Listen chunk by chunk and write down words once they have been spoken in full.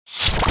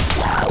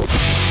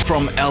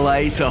From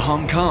LA to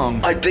Hong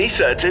Kong,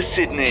 Ibiza to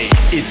Sydney,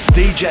 it's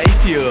DJ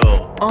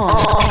Fuel on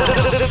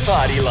The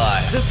Party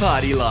Life. The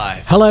Party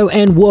Life. Hello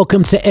and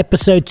welcome to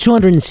episode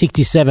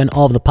 267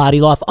 of The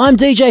Party Life. I'm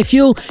DJ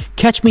Fuel.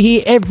 Catch me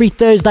here every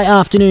Thursday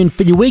afternoon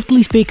for your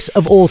weekly fix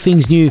of all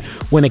things new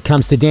when it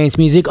comes to dance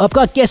music. I've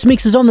got guest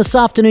mixes on this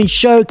afternoon's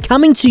show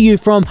coming to you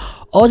from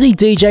Aussie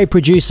DJ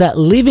producer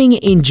living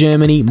in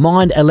Germany,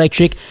 Mind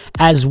Electric,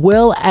 as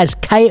well as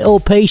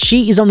KLP.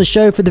 She is on the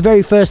show for the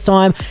very first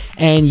time,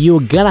 and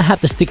you're gonna have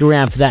to stick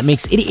around for that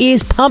mix. It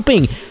is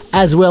pumping,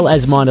 as well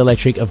as Mind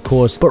Electric, of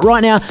course. But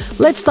right now,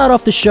 let's start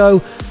off the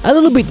show a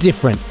little bit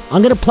different.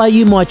 I'm gonna play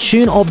you my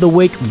tune of the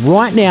week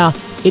right now.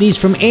 It is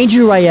from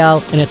Andrew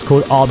Rayel, and it's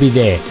called I'll Be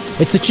There.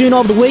 It's the tune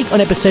of the week on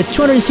episode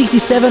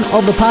 267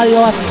 of The Party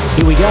Life.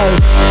 Here we go.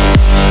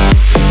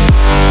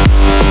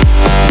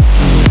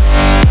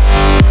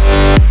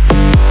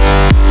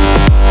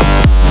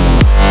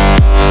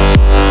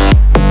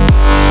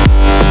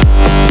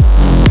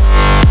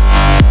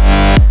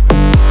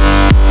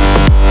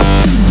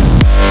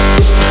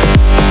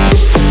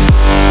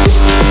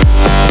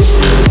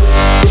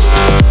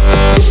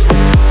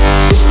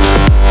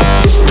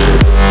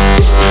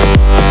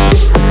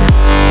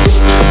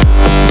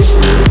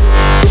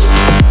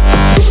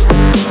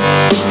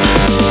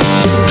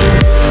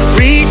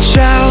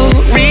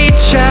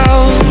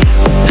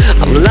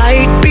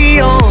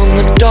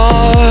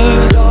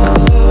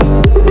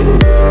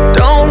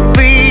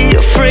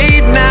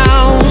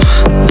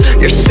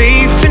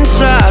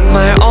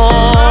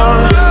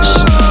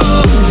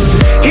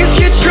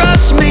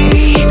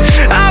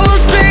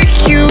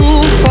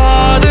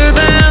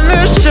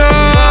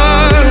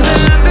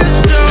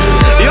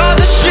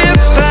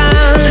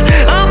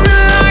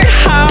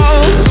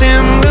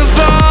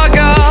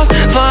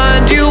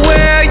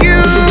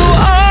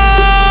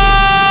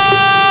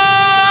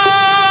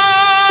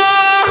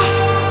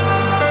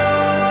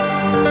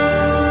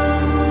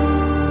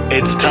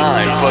 It's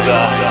time for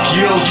the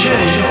Fuel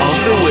Tune of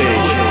the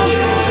Week.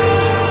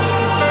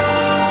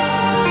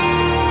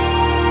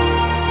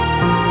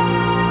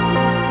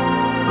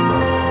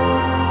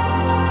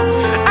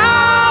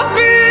 I'll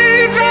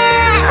be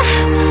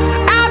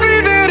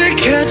there to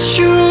catch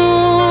you.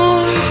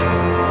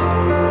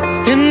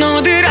 You know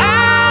that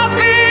I'll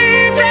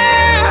be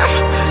there,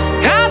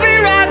 I'll be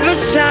right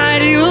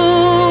beside you.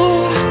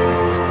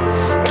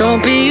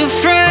 Don't be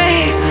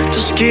afraid,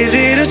 just give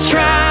it a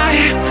try.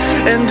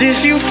 And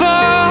if you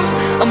fall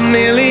a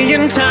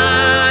million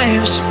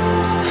times,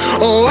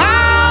 oh,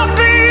 I'll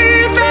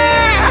be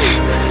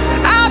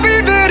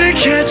there to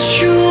catch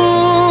you.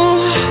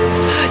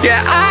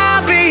 Yeah,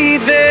 I'll be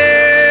there.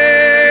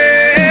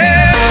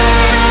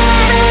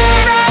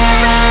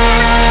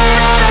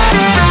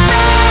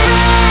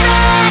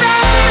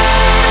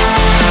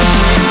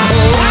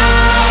 Oh,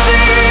 I'll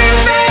be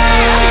there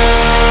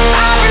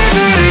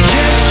to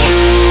catch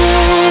you.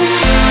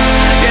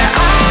 Yeah,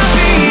 I'll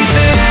be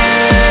there.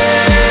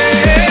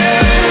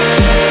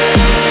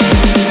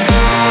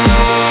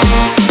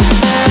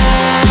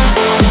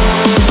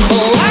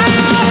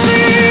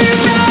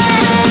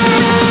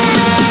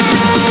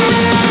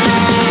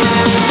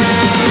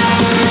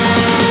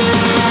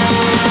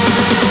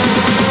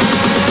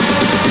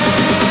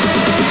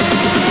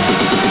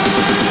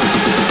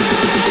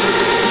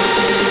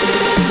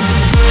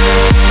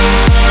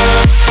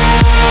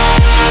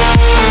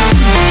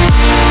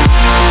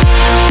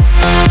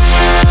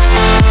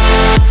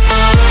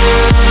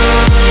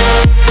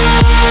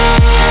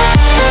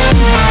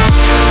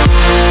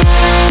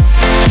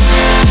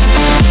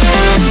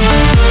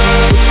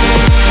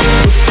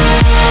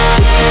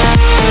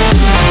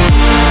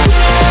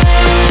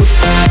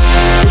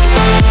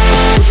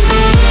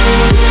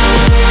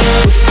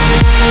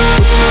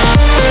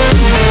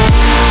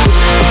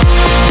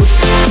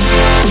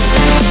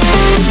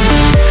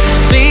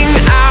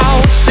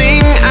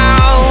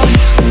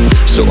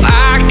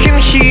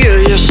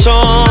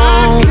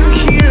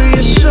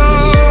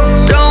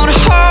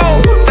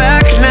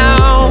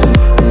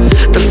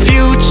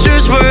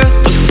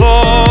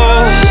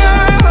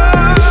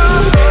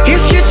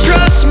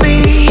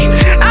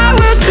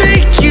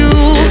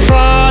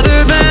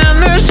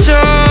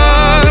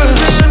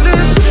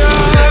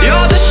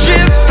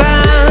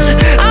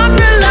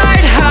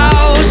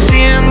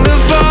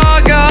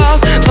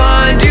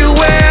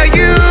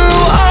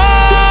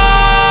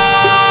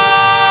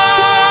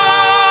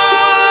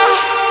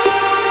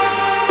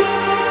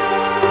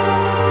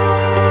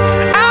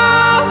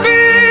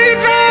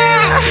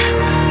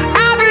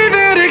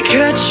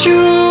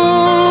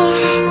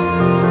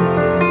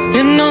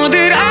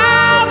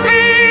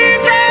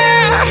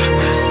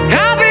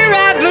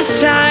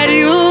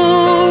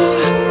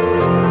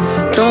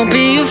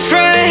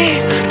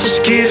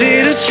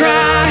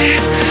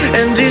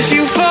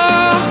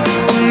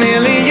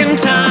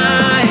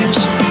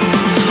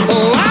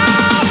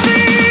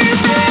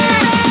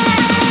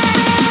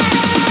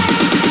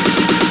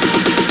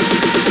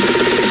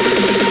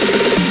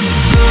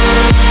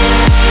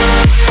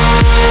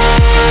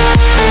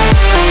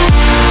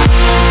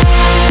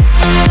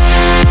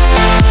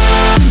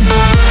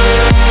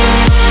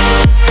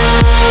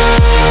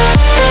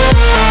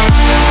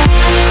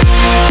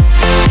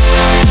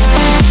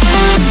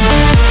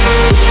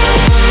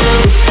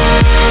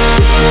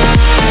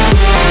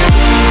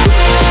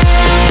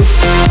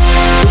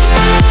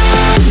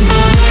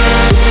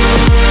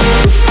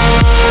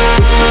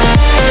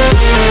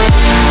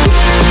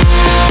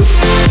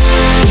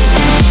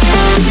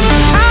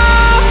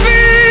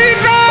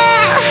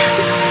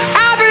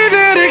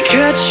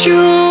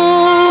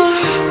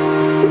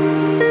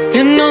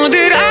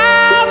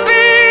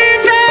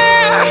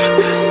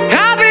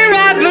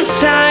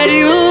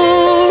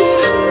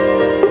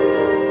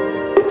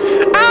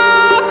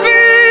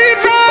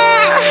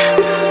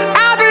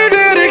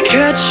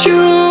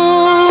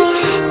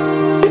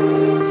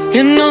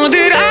 You know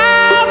that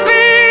I'll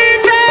be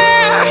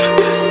there.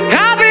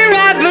 I'll be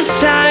right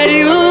beside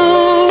you.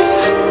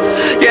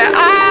 Yeah,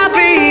 I'll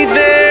be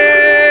there.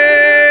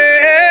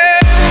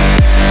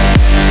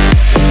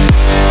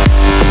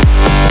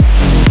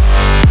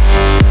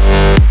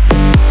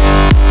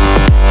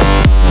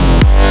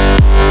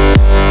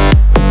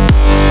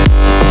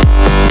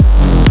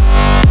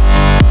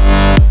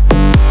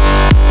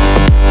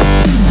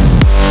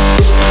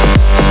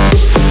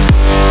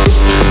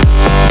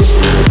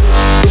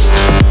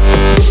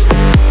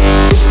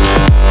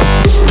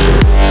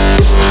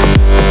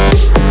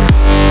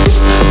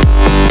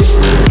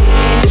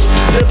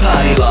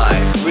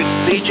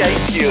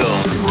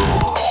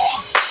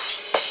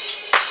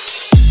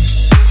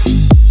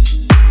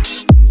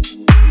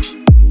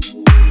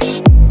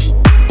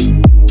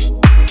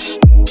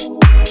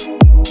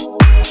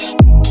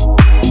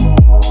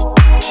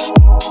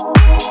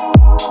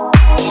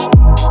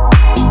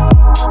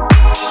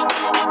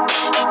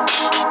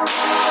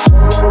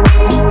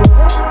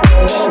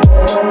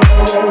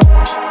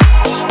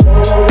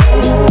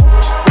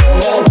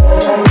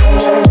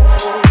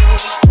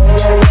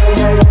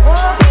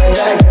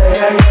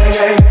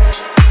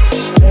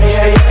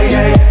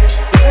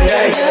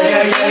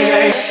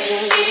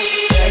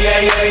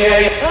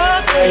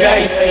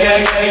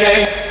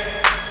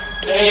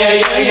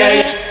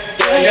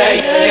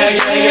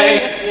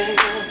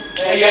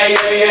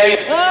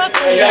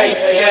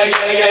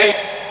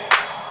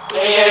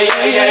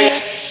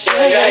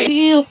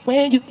 Feel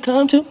when you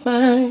come to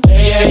mind.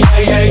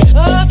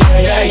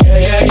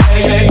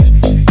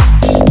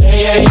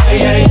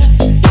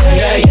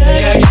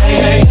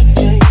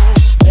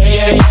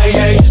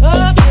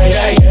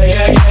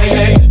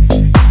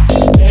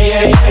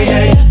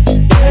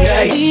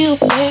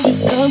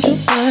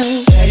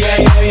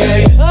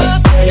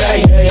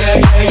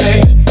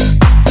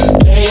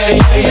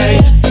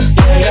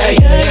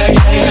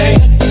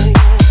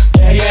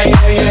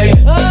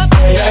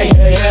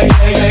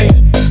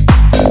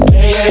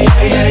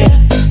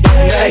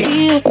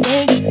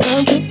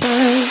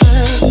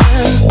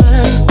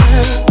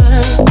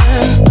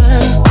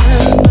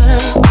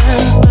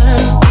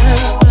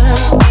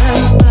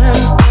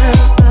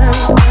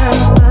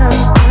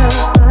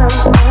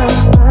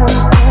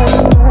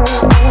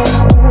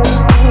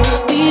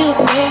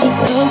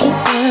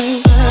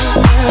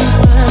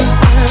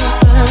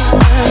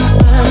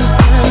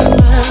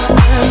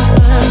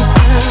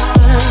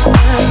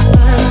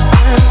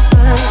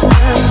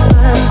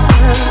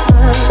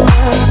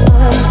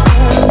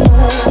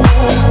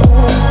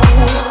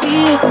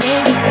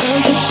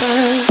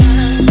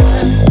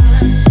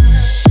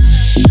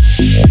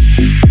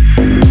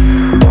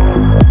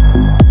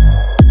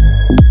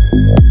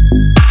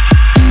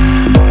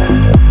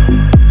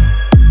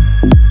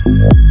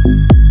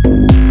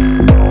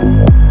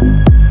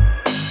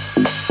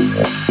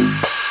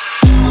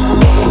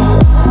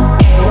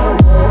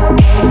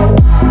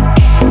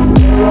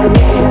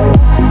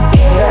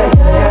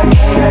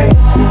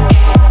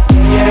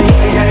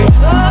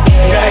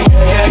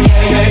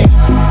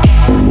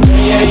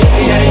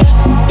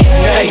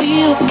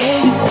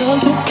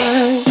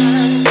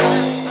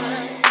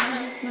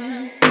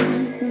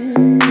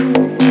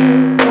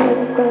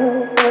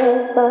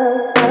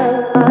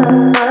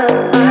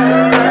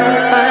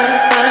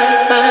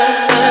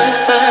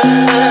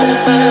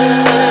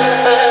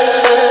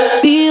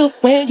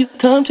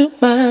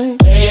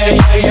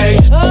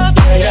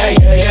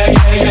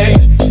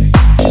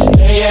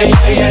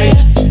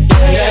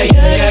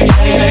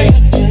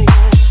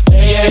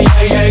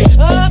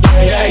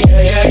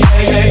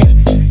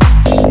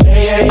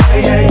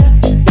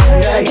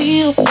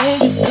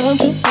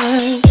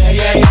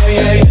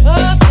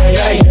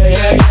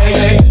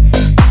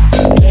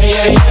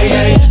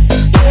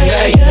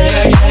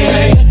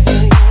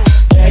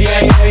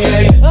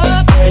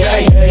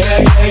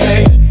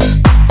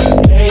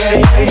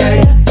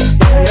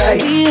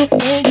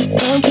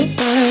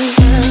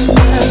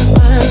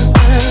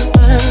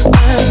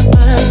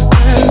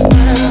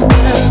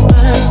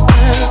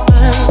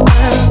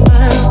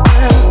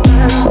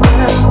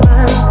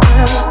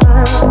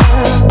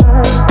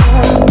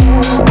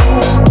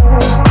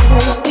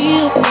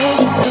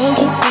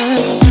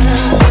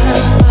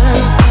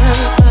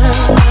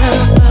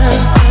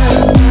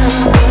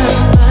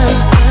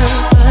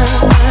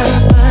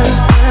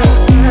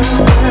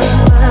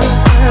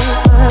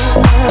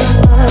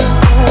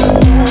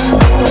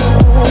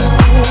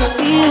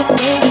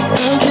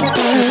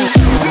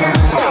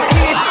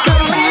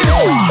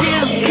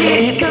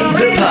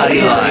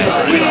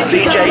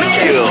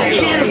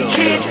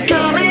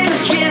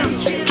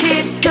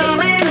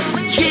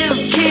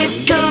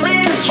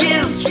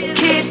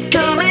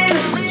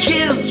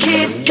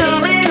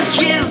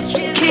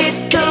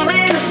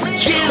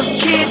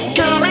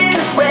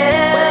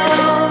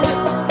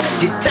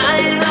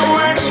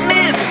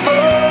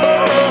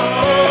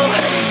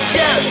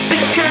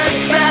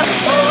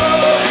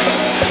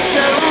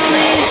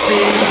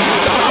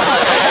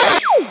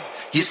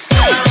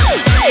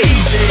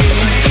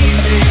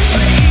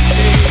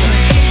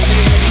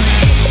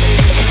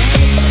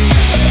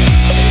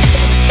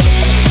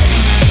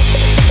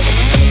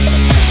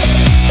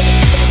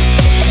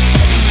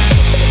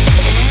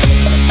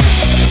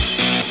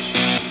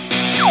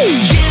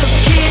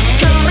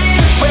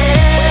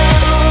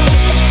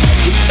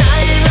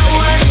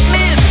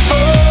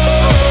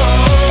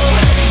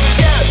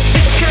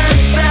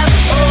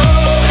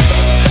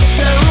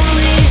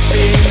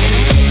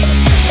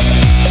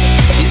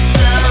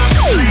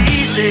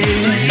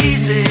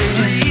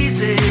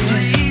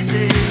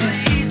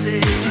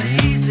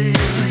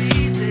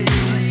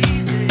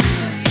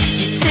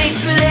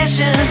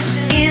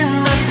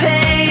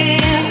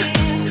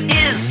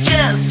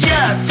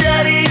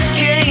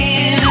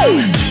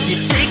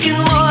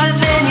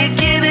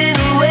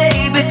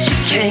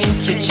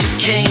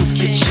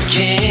 you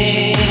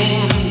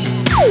can.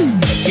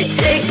 You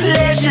take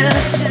pleasure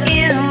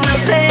in the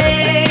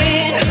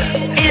pain.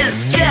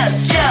 It's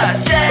just your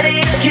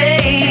dirty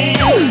game.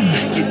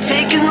 You're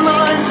taking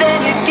more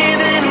than you're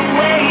giving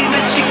away,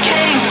 but you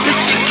can't, but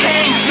you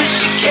can't, but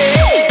you can't.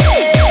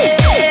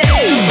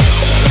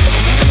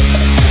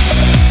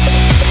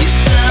 You're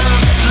so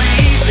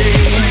sleazy.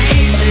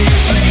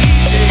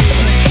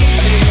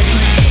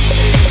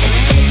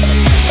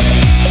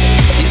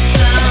 You're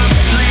so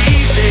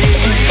sleazy.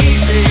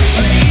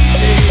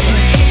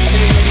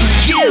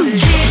 You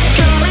keep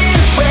coming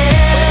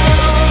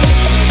well.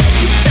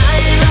 You're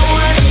dying to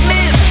watch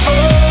me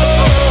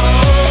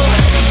fall.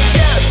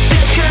 Just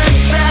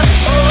because I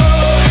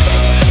fall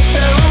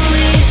so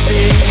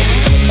easy.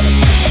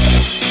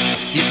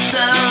 You're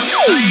so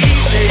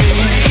sleazy.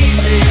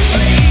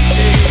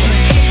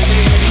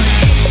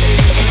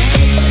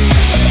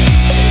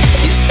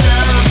 You're so sleazy. You're so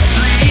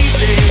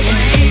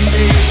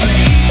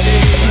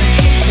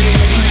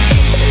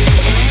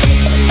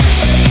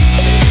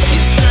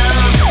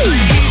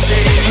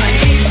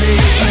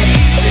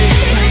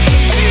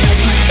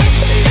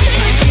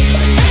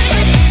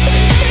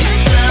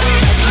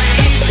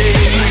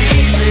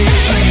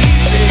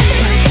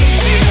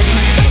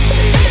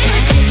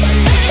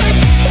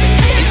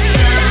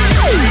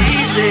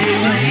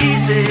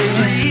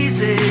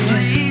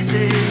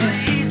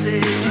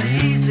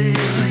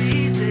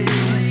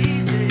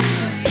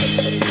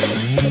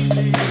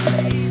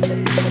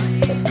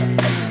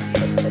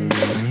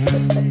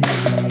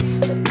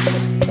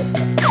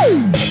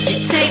You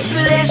take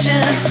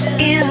pleasure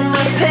in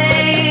my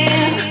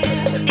pain.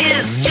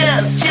 It's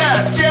just your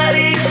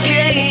dirty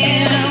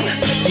game.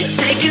 You're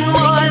taking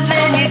more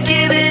than you're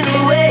giving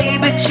away,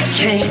 but you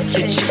can't,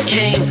 but you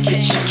can't,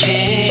 but you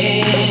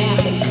can't.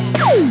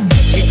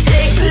 You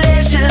take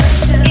pleasure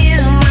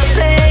in my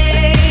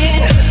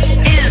pain.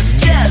 It's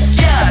just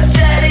your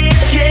dirty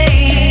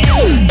game.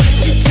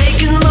 You're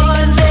taking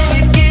more than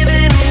you're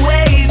giving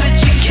away, but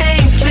you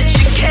can't, but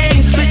you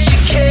can't, but you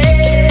can't.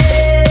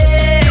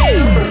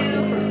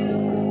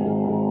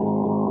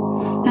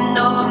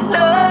 No,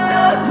 no,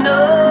 no,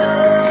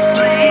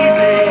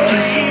 sleazy.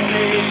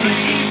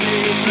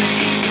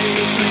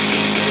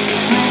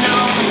 No,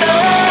 no,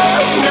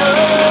 no,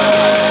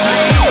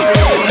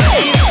 sleazy.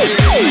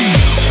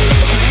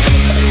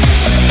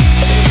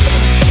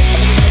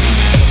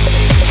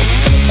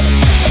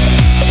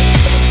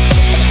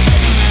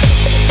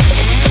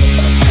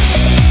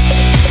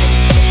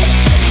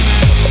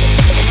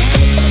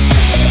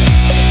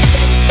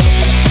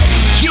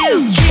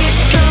 You keep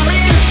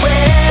coming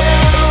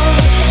well.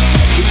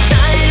 You're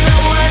dying to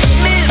watch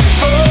me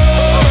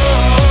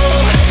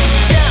fall.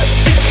 Just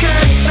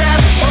because I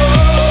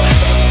fall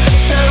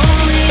so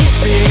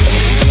easy.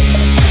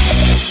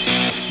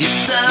 You're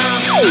so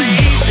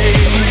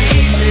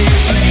sleazy.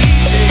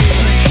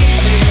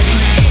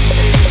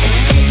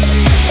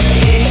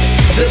 It's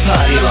The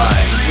Party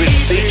Life with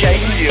DJ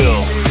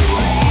Fuel.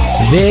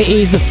 There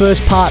is the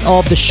first part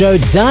of the show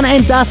done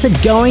and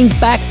dusted, going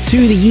back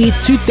to the year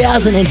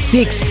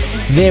 2006.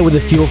 There with a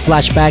Fuel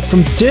flashback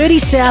from Dirty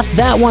South.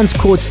 That one's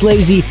called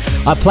Sleazy.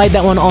 I played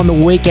that one on the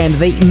weekend,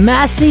 the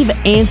massive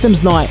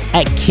Anthems night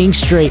at King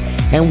Street.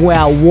 And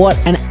wow, what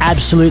an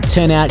absolute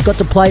turnout. Got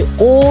to play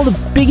all the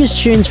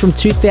biggest tunes from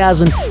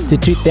 2000 to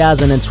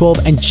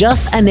 2012. And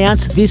just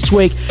announced this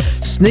week,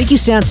 Sneaky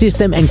Sound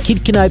System and Kid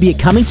Kenobi are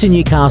coming to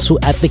Newcastle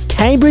at the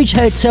Cambridge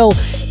Hotel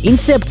in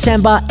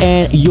September.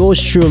 And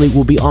yours truly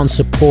will be on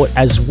support,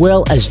 as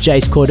well as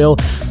Jace Cordell.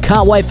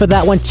 Can't wait for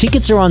that one.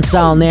 Tickets are on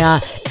sale now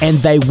and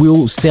they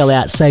will sell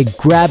out. So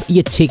grab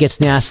your tickets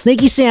now.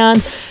 Sneaky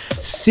Sound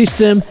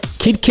System,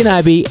 Kid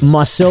Kenobi,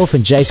 myself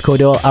and Jace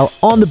Cordell are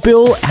on the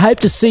bill. Hope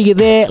to see you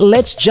there.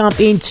 Let's jump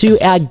into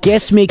our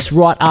guest mix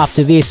right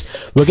after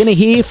this. We're going to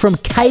hear from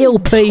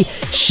KLP.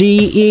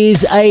 She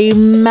is a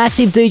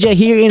massive DJ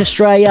here in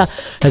Australia,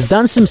 has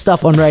done some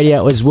stuff on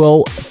radio as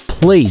well.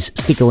 Please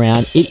stick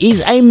around. It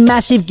is a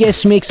massive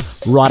guest mix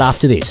right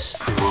after this.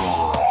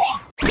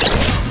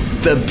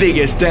 The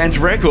biggest dance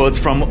records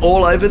from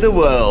all over the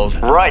world.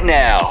 Right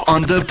now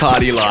on The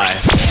Party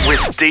Life with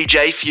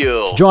DJ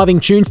Fuel. Driving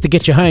tunes to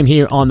get you home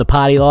here on The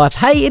Party Life.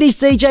 Hey, it is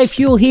DJ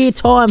Fuel here.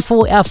 Time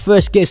for our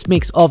first guest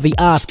mix of the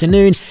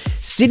afternoon.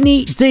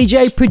 Sydney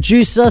DJ,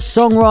 producer,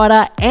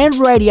 songwriter and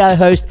radio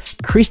host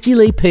Christy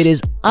Lee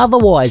Peters,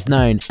 otherwise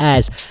known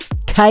as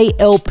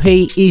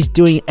KLP, is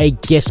doing a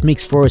guest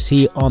mix for us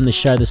here on the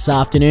show this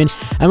afternoon.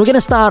 And we're going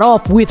to start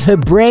off with her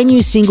brand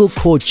new single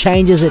called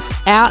Changes. It's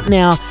out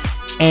now,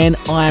 and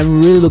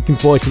I'm really looking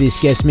forward to this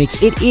guest mix.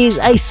 It is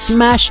a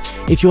smash.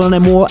 If you want to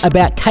know more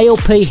about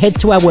KLP, head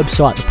to our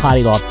website,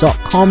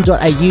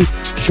 thepartylife.com.au,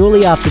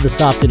 shortly after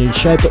this afternoon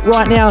show. But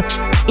right now,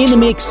 in the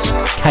mix,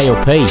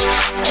 KLP.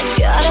 I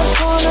got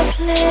up on a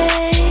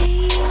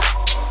plane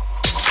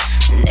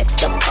next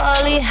to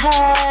Polly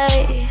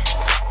High.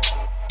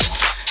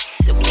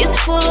 Suitcase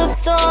full of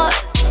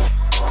thoughts,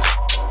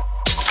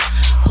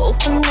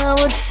 hoping I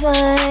would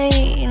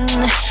find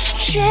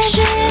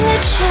treasure in the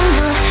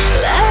jungle,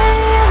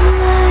 clarity of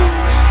mind.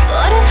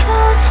 Thought if I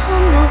was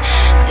humble,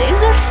 Things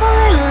were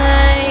falling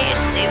late,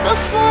 see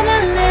before the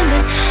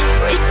limit,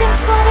 bracing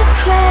for the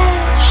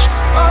crash.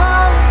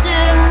 Oh,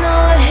 didn't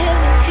know it hit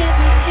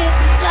me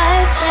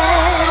like that.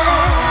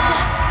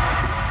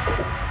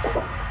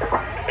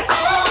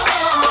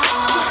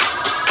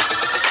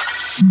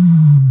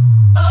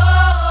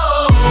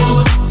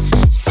 Oh,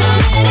 so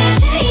many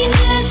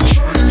changes.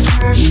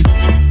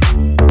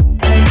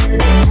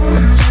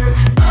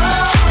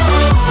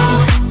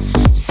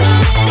 So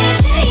many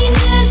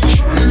changes.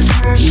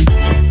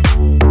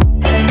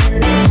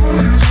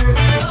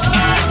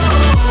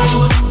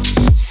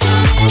 So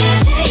many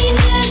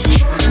changes.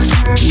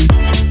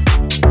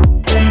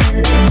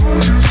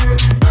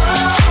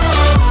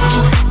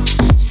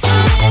 So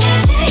many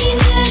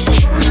changes.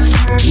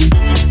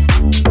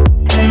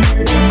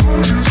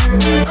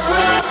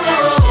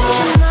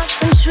 Stripping my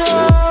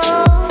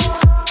control.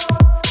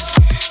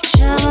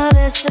 Try my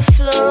best to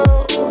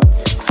float.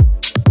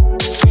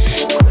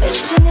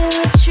 Questioning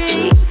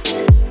retreat.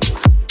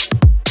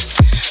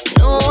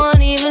 No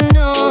one even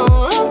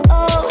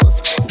knows.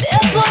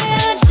 Barefoot in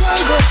the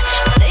jungle,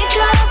 think I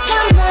lost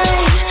my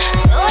mind.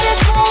 Thought it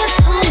was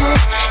humble,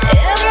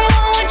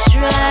 everyone would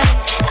try.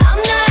 I'm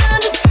not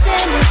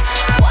understanding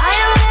why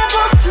I'm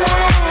never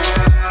flat.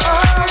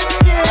 Oh,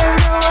 didn't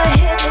know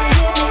it hit me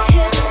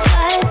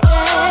like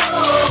that.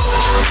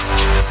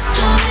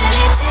 So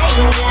many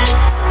changes,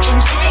 fucking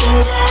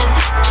changes.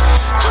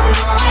 I'm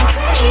going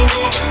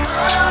crazy.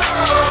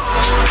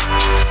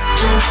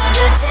 Sometimes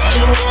it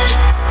changes,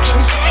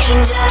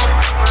 changes.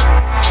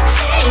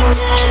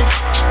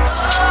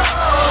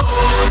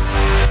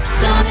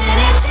 So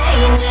many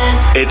changes.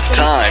 It's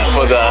time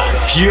for the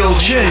Fuel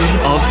Tune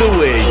of the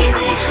Week.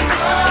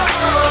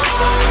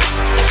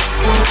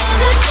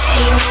 Sometimes it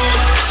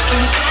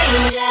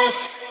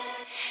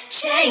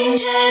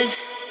changes.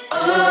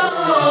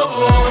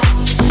 Oh,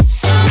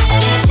 so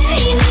many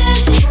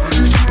changes.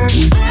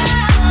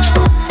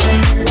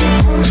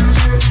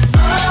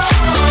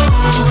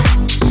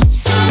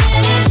 So many changes. So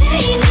many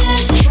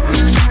changes.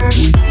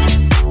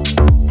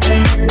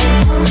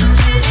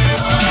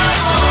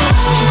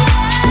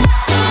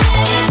 So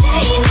many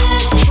changes.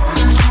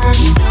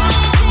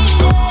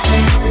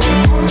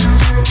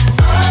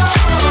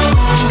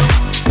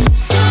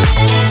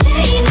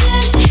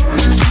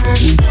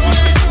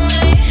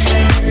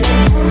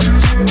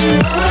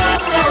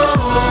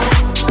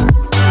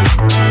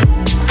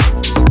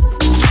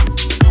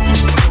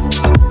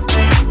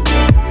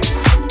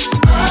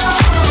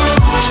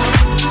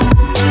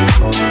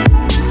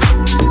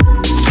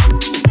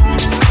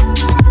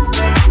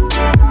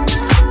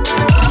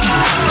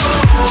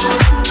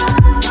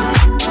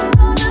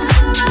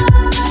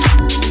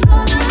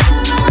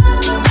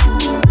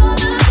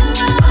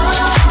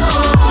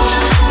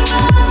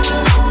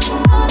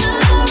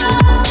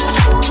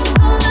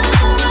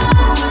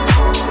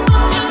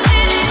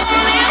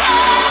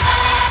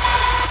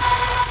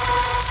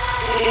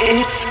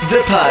 It's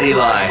The Party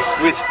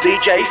Life with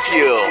DJ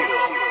Fuel.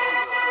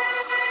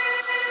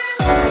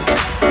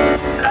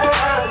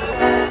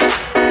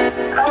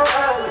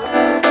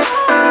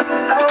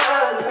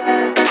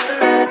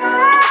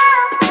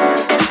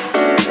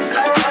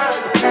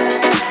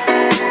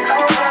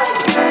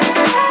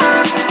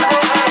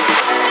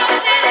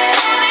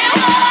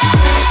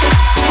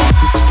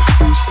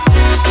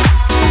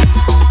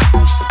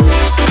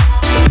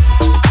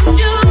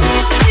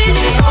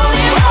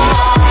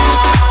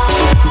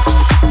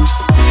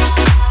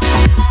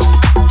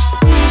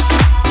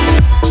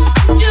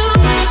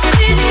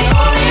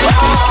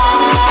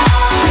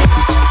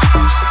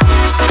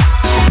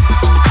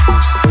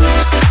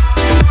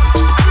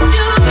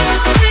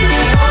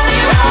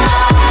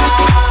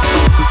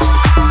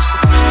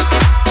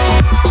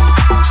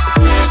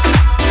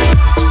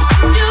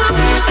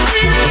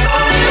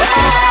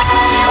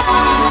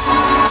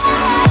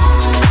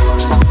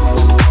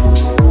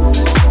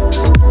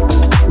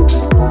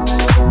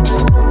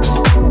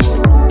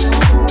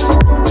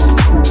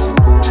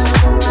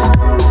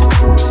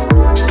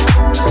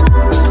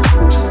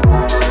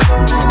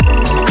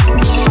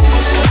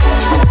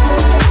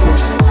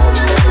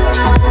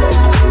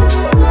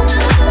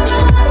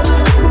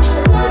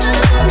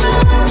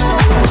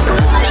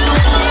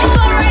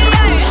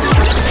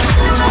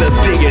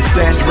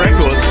 dance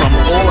records from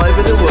all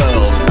over the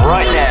world.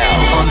 Right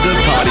now on The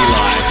Party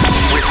Life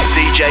with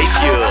DJ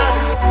Fuel.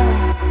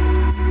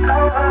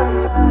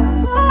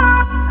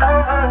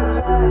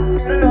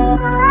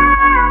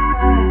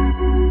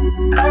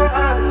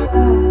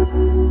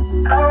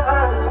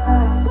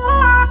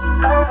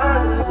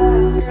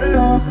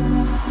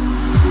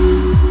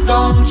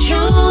 Don't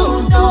you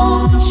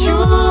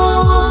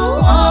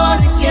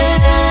wanna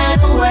get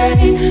away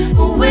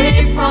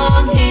from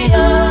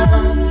here,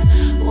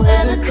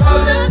 where the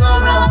colors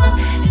are wrong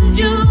and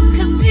you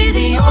could be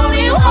the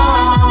only one.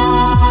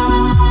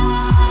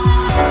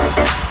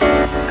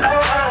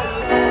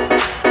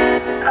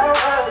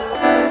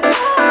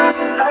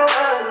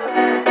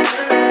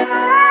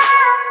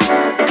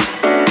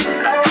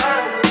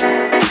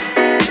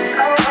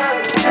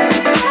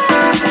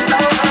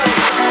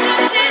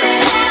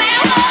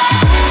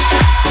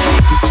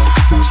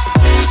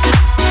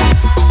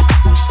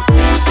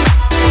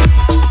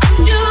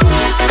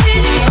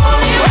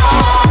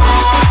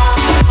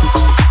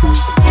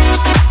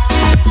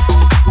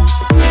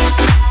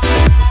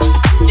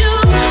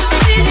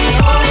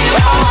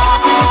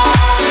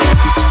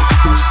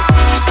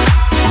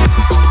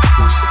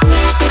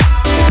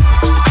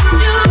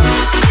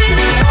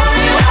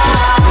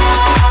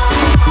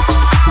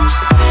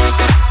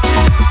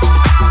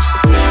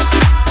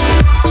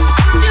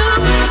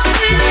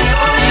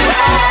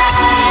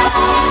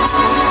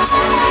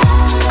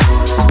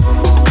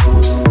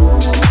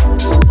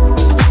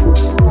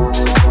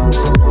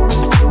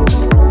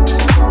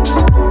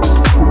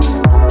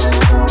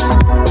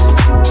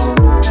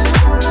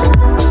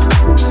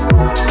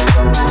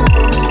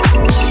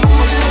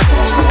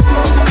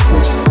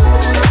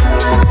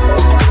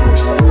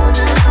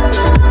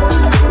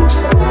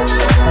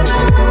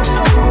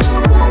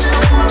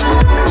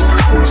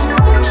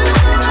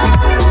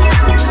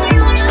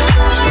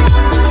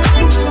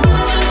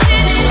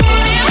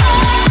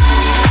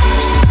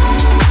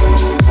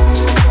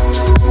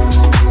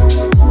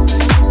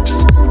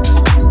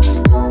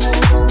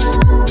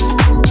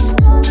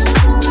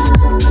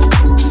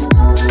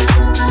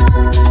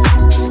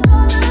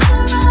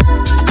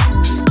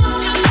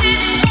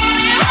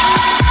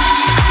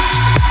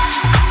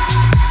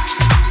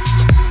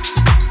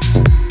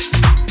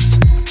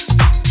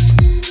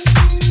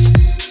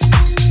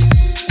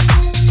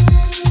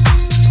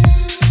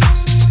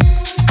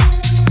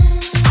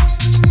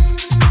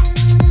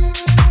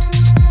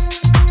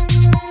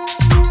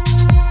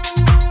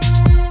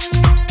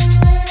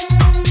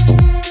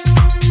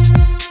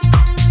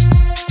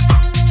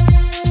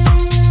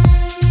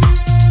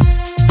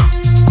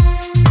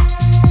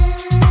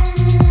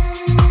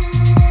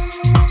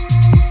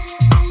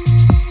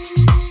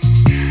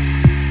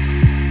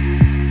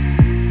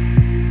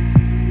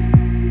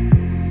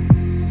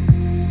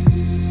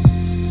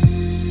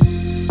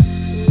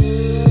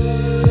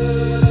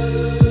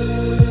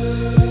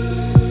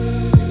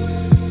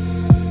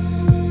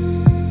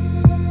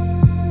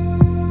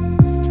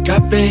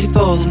 ready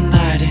for the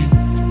night in.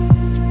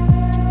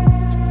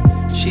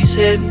 She's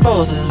heading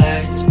for the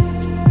lights,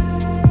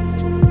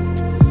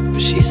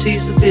 but she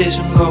sees the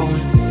vision going,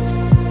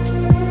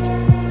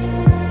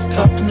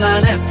 cupping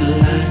line after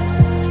line.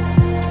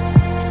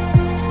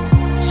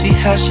 See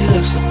how she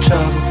looks like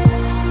trouble,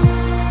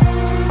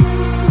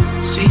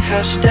 see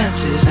how she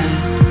dances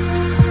and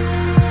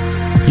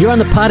you're on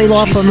the Party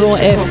Life on Raw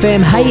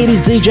FM. Hey, it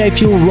is DJ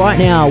Fuel right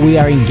now. We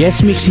are in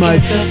guest mix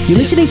mode. You're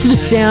listening to the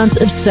sounds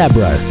of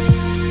Sabro.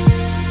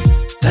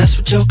 That's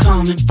what you're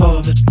coming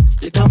for, but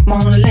they don't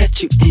wanna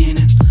let you in.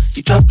 And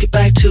you drop your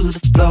back to the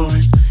floor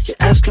and you're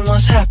asking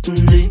what's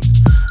happening.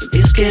 And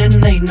it's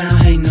getting late now,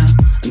 hey now,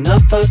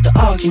 enough of the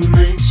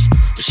arguments.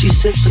 But she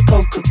sips the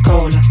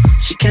Coca-Cola,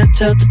 she can't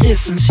tell the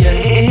difference yet.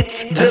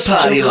 It's the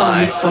Party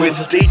Life with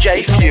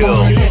DJ Fuel. They don't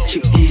wanna let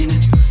you in.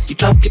 And you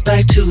drop your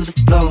back to the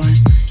floor and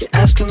you're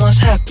asking what's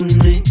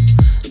happening.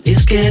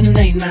 It's getting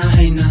late now,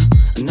 hey now,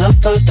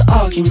 enough of the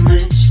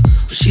arguments.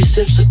 But she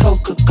sips the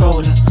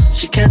Coca-Cola,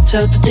 she can't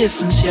tell the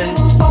difference yet.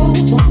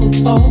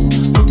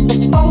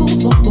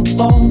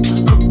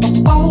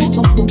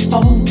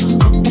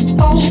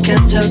 She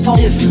can't tell the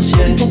difference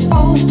yet.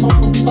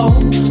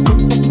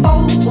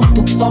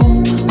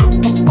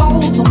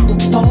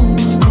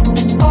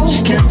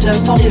 She can't tell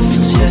the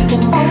difference yet.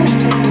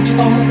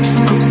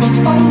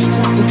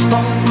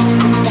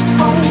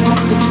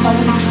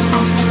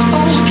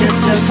 She can't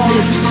tell the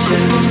difference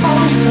yet.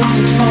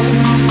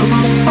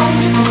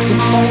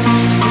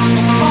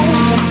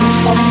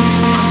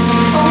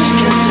 She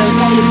can't tell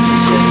the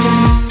difference yet.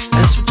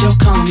 That's what you're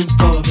coming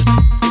for, but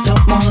they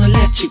don't wanna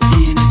let you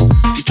in.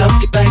 You drop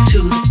your back to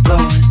the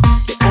floor and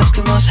you're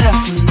asking what's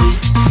happening.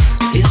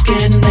 It's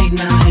getting late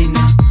now, hey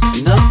now,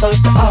 enough of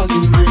the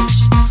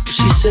arguments. But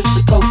she sips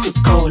the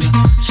Coca-Cola,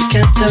 she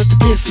can't tell the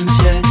difference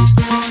yet.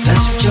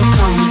 That's what you're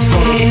coming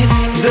for.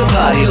 It's the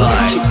Party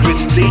Life with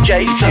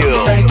DJ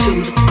Fuel. Back to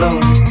the floor,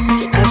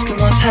 you're asking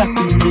what's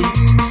happening.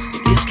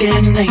 It's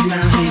getting late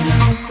now, hey now,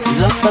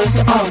 enough of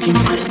the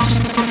arguments.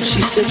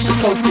 She sips the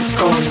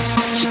Coca-Cola,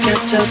 she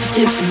can't tell the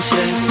difference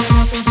yet.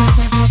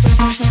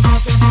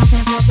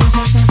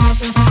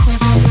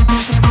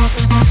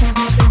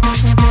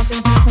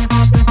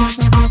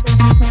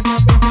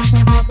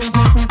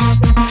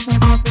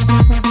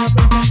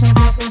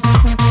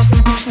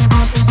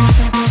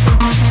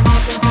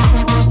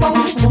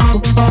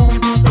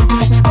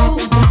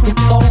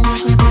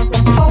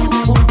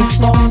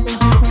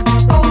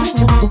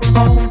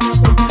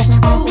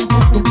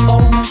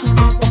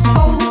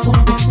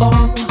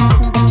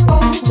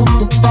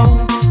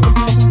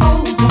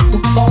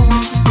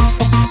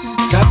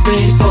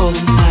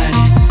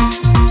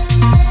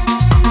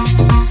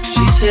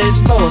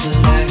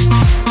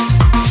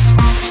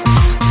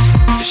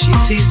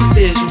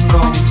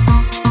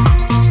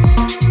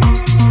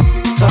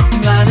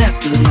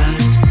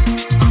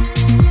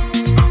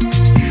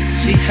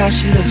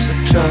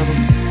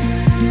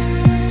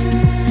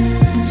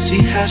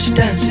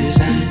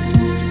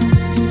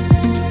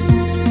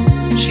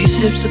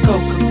 Sips the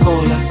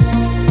Coca-Cola,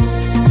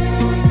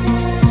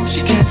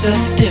 she can't tell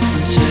the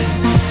difference yet.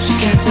 She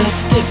can't tell the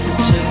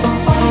difference yet.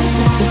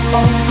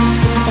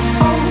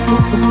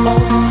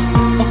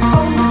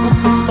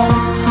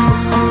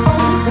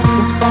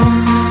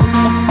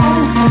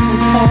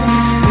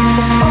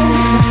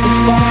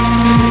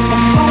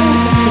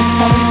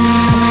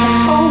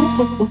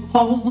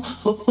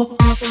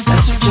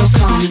 That's what you're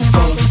coming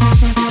for.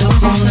 They don't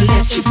wanna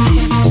let you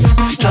in.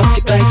 You drop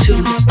your back to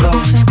the floor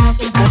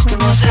and you're asking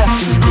what's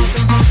happening.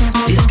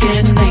 It's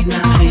getting late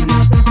now, hey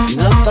now,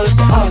 enough of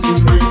the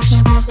arguments.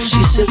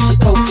 She sips the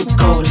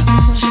Coca-Cola,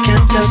 she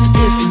can't tell the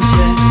difference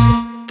yet.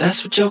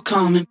 That's what you're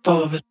coming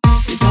for, but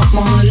they don't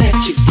wanna let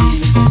you in.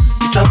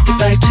 You drop your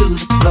back to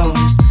the floor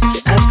and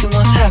you're asking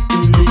what's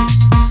happening.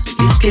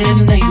 It's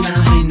getting late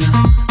now, hey now,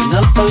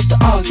 enough of the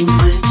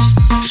arguments.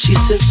 She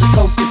sips the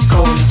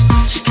Coca-Cola,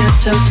 she can't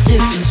tell the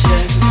difference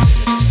yet.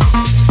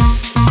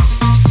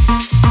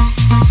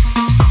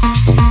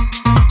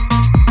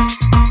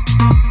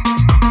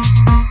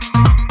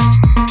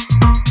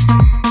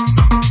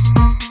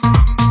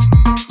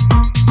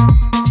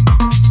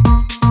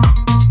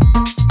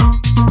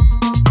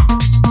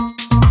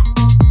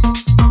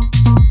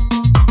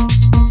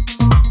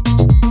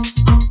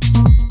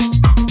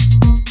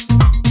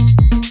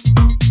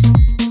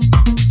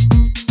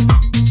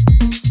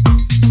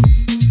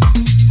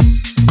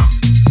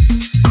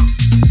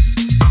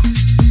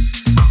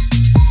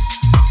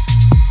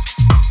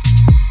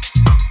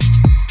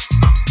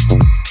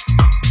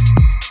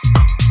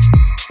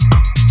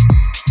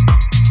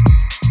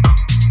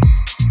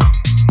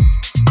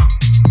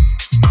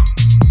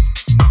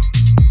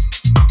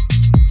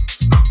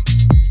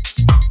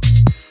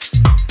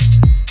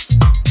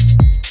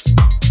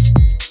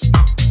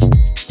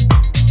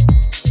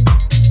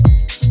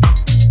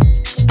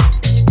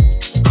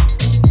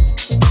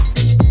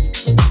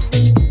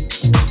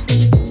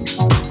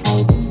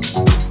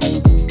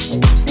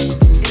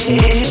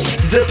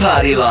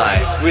 Party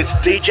Life with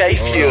DJ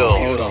Fuel.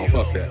 Hold on,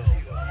 fuck that.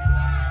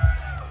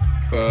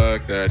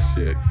 Fuck that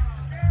shit.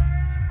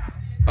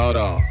 Hold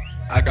on.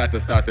 I got to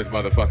start this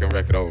motherfucking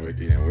record over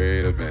again.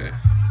 Wait a minute.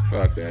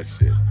 Fuck that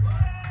shit.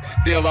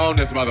 Still on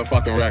this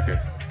motherfucking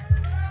record.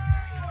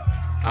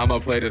 I'm gonna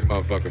play this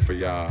motherfucker for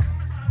y'all.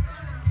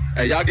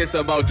 Hey, y'all get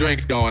some more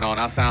drinks going on.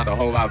 I sound a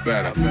whole lot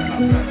better.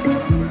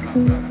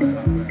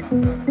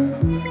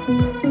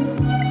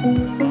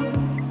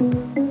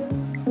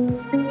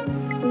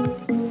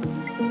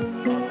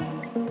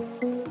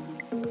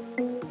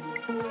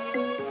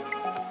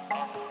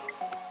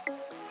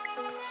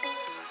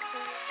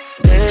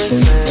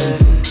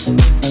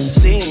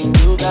 Seeing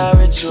you got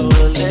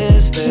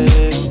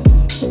ritualistic,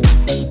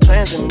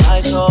 cleansing my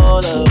soul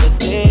of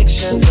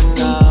addiction for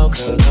now,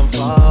 'cause I'm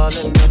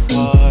falling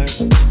apart.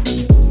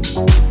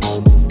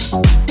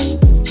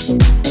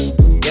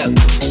 Yeah,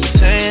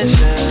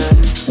 tension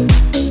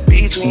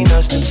between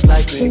us just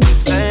like picket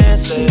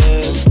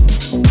fences.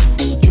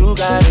 You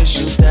got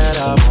issues that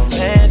I won't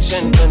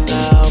mention for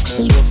now,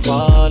 'cause we're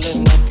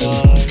falling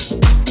apart.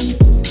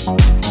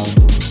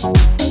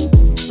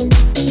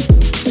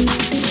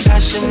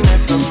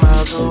 Passionate from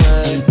miles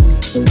away,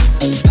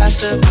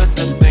 passive with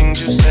the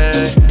things you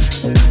say,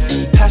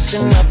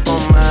 passing up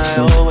on my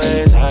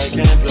always, I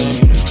can't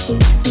blame you.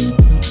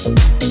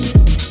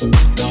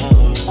 No.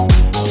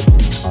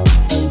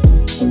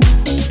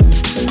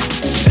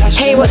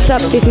 Hey, what's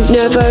up? This is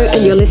Nervo,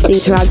 and you're listening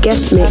to our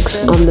guest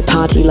mix on The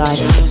Party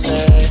Life.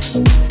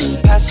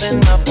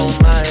 Passing up on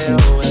my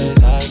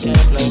always, I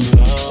can't blame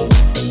you.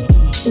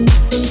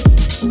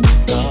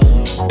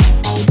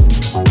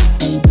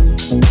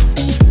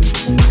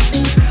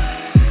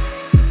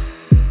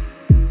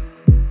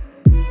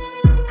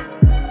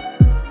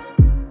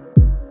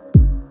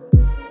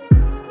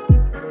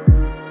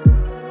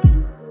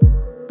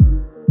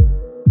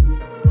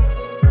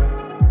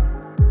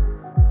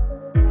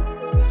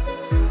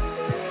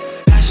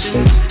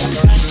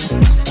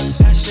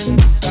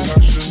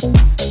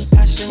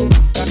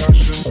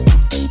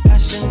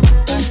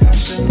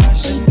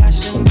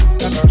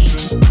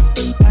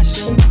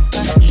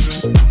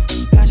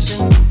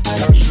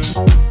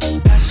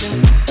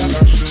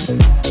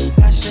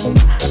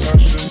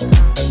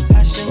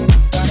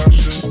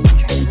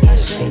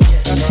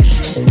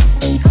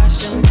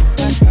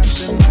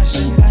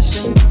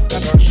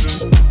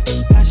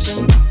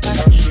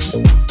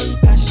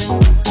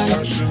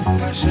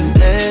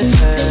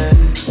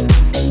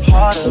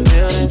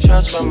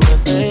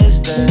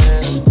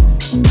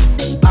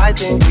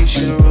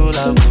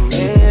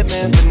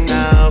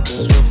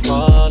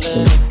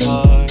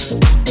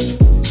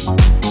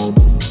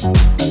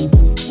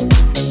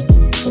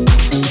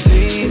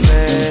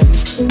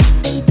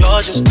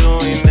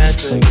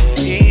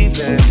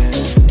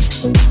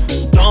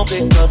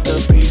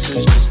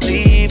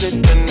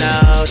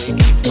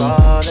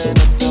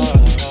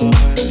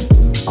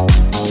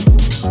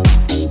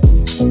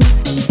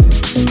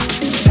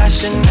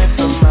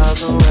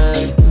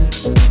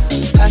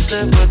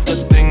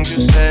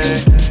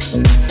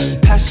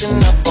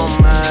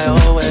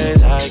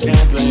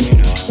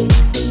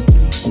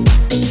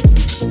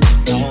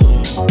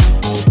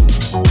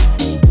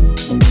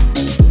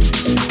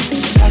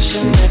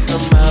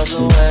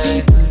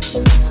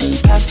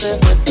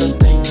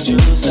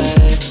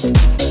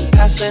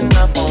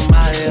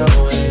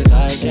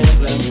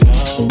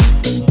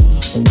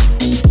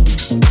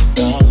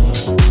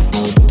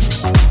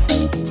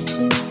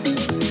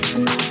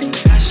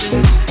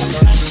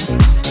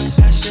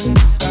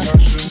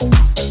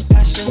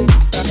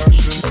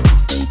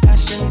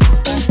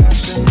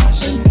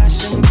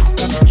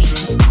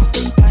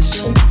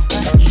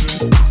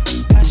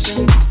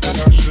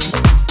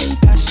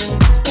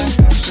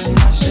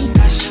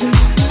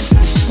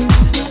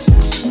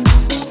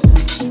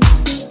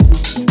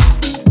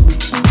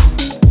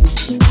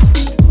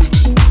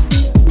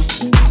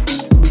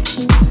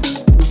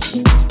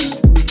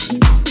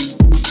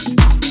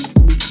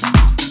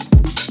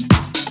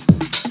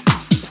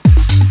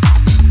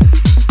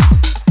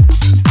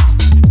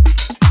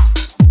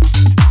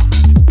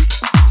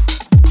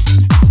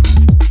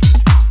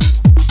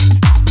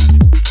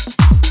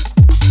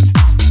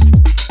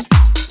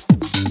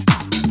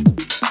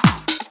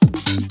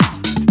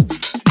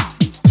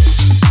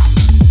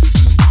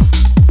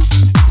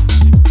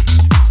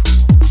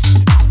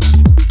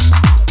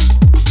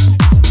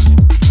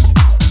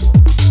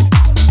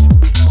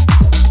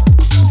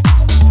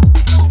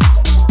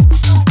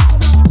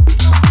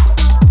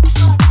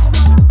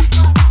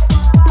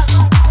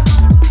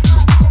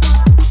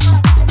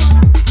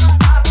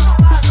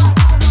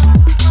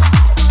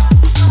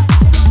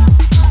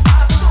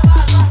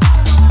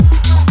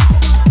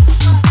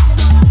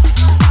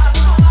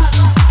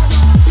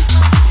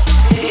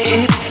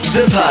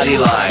 Party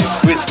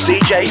Life with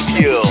DJ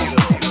Fuel.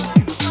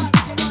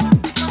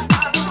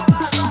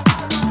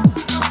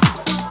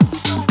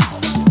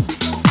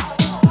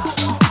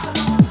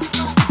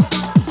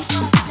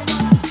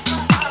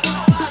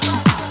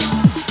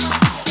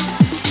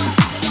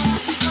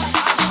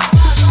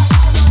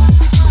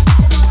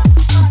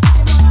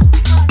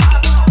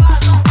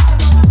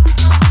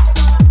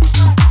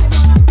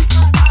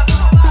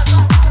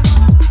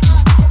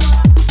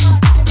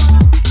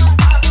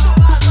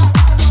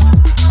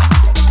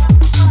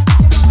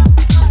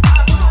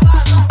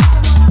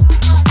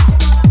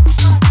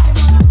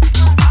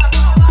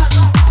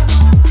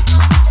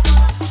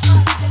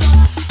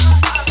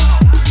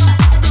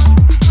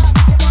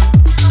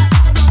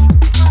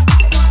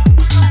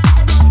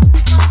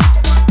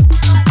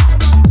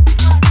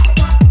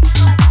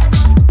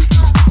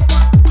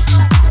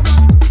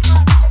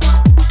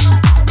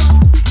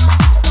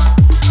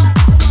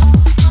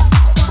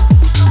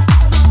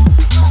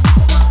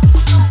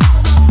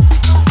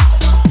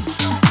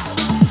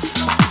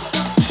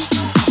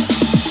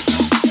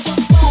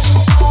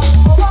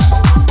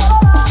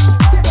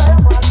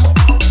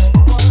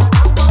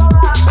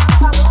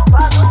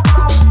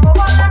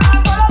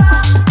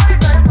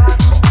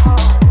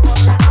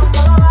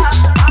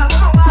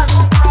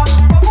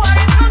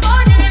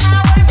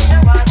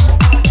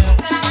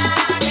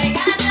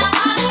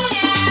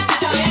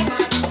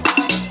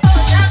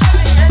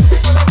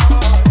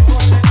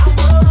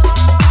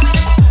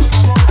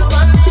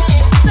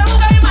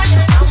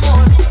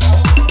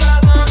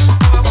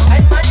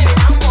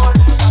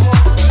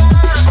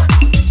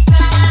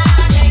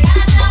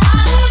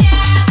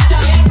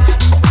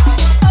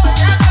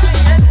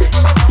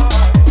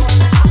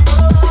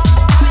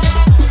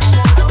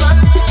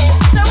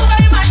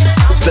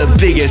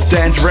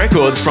 dance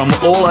records from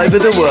all over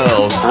the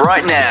world.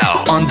 Right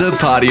now on The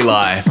Party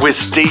Life with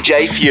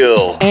DJ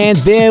Fuel. And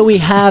there we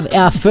have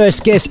our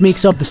first guest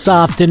mix of this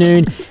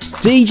afternoon.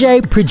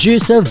 DJ,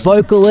 producer,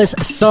 vocalist,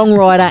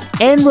 songwriter,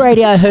 and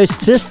radio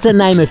host, just to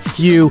name a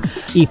few.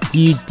 If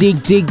you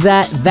dig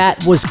that,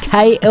 that was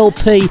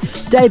KLP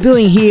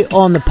debuting here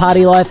on The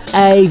Party Life.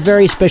 A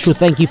very special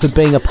thank you for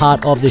being a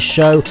part of the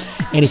show.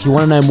 And if you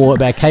want to know more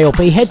about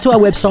KLP, head to our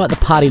website,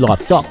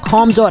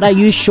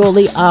 thepartylife.com.au,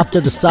 shortly after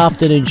this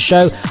afternoon's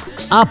show.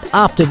 Up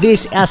after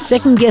this, our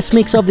second guest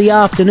mix of the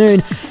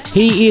afternoon.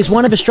 He is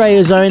one of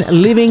Australia's own,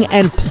 living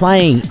and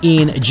playing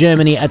in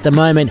Germany at the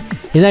moment.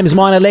 His name is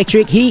Mind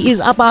Electric. He is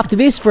up after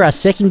this for our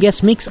second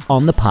guest mix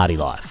on The Party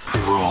Life.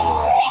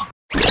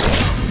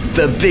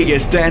 The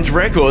biggest dance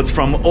records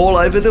from all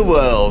over the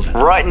world.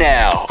 Right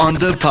now on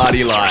The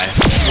Party Life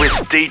with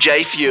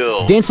DJ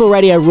Fuel. Dancefloor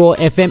Radio Raw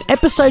FM,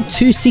 episode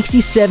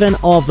 267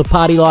 of The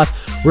Party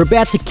Life. We're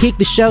about to kick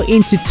the show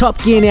into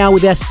top gear now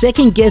with our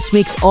second guest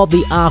mix of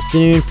the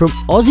afternoon from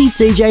Aussie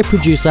DJ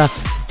producer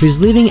who's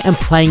living and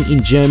playing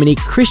in Germany.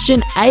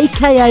 Christian,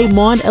 aka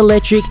Mind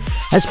Electric,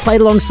 has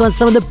played alongside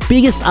some of the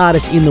biggest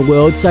artists in the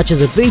world, such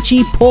as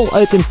Avicii, Paul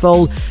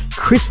Oakenfold,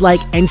 Chris Lake,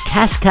 and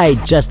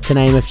Cascade, just to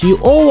name a few,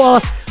 all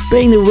whilst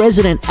being the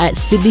resident at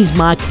Sydney's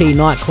marquee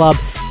nightclub.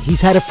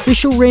 He's had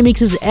official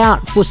remixes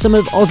out for some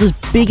of Oz's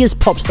biggest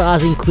pop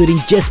stars, including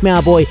Jess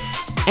Mauboy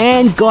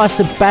and Guy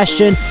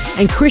Sebastian,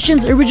 and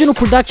Christian's original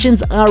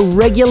productions are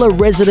regular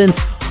residents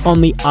on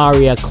the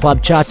ARIA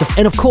club charts,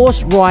 and of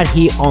course right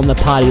here on The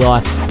Party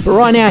Life. But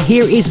right now,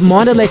 here is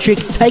Mind Electric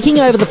taking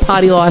over The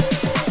Party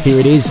Life. Here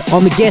it is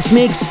on the guest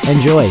mix.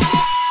 Enjoy.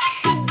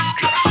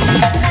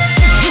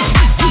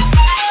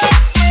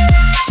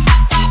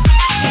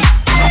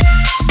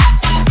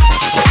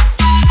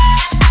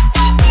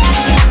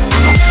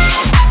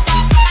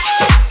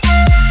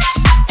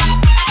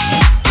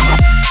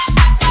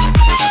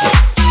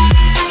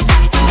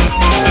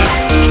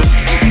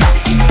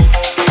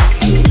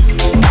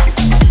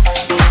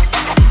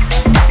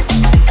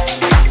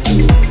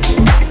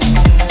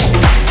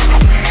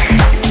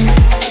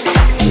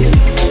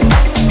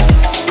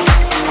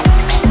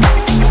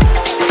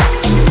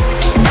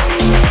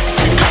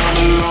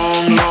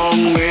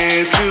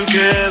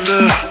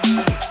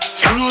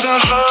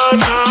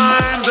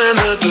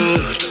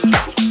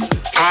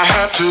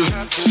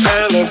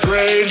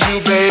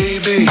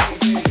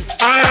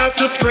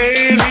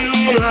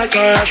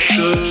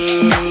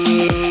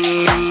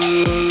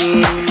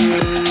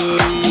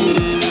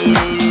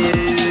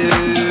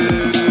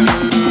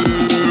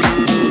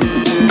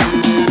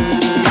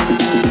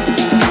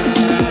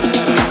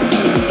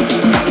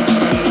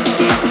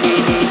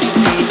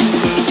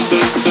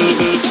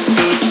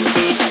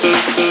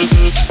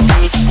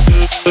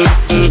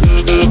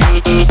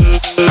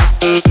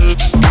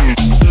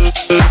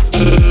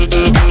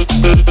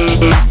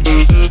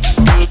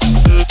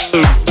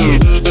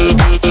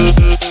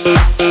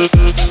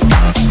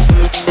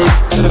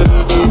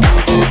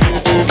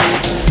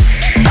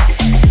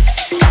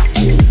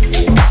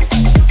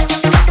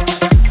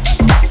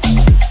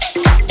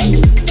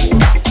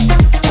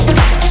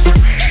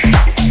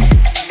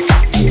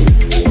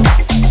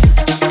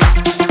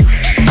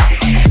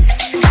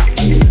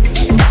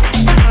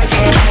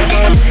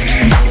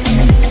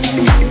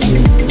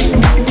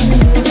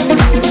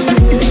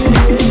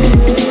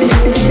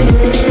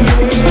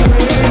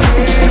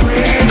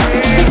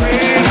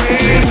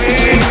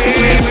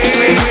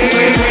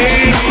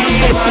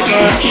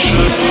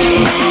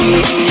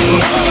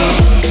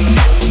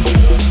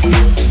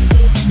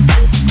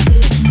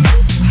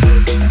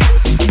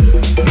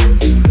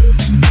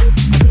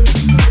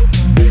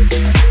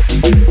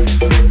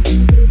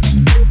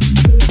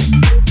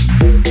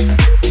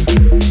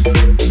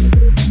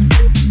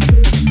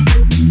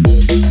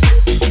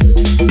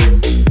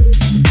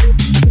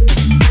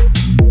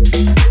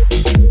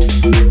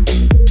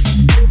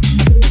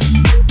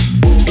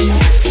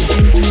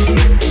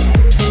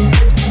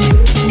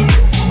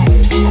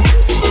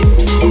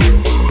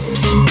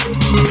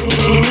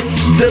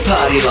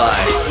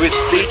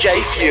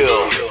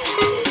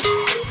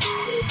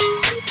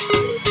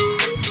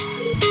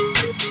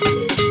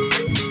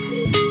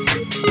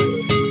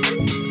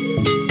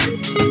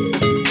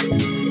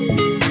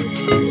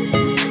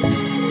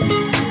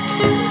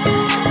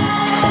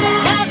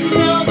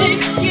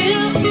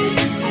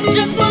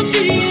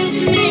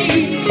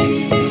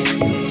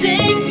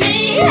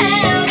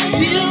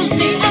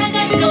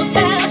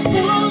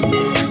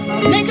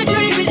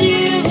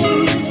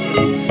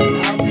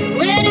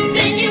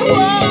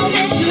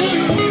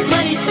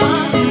 Money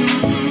talks.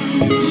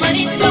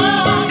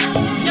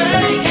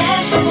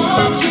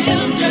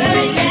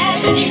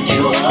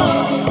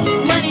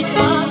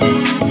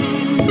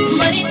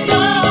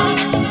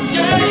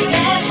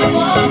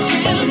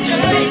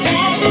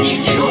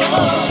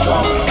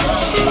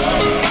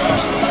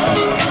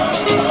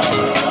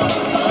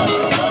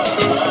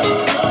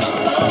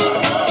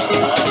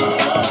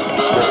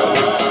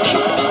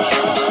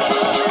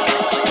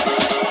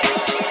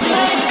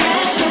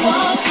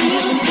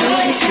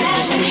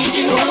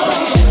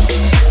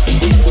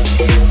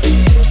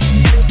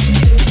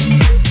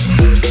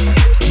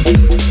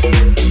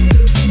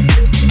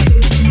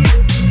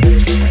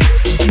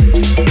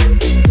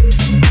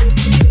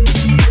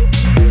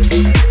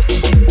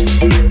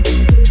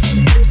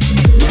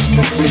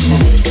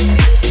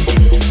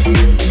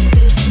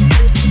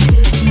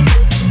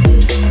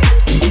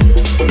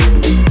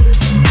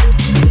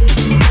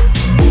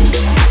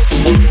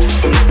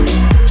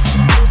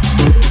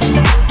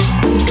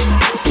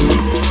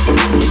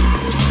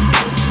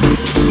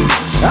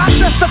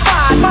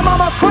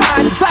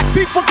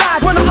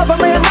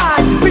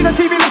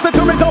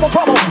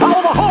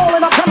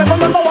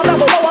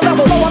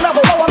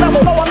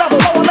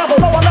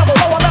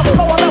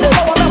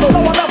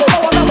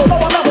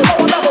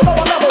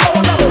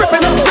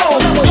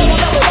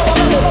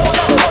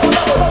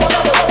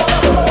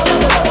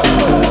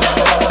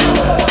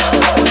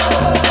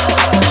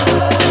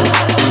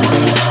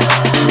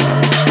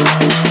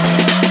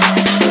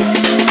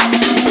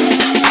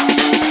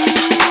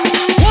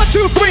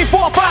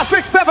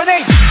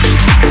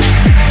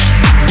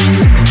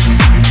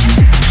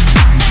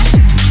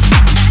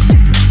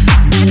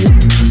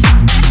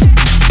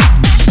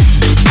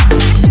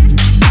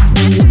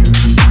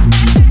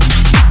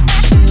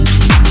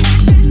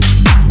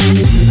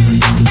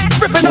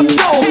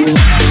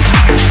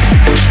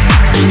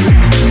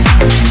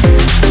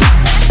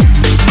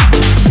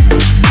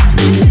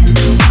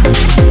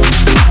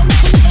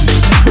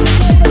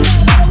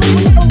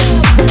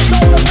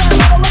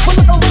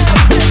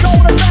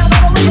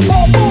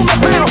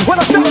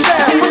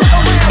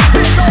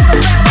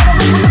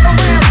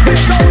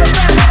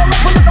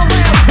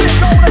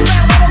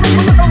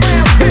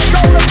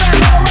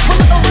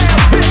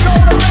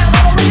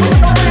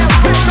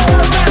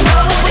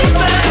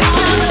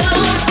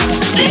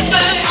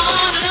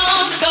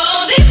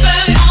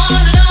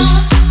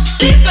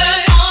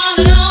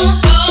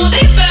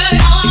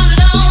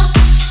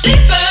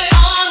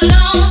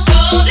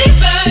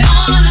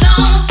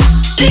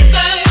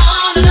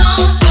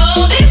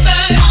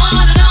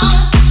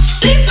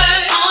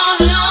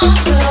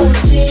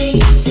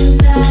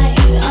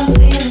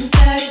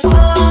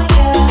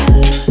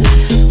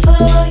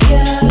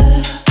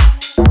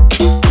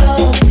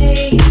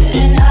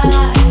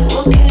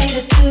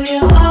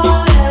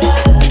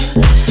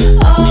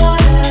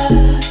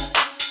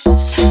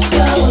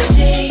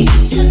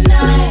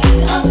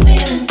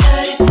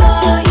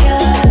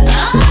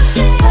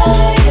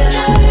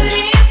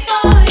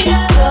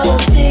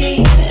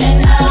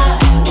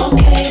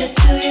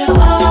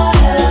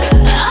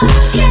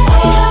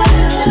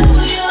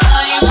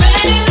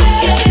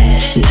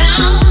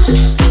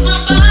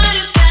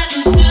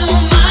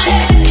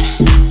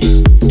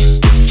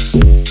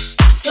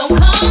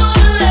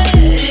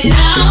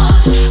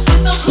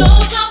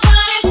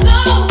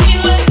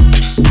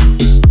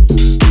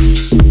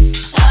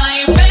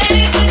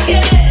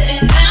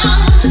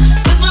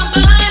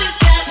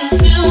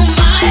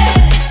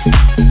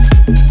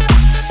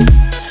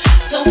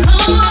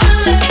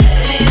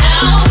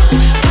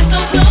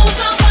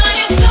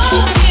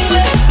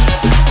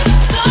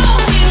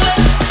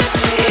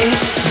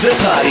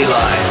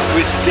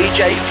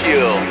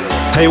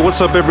 Hey,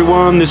 what's up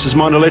everyone? This is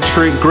Mind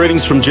Electric.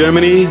 Greetings from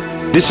Germany.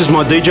 This is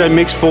my DJ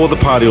mix for the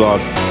party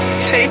life.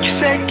 Take a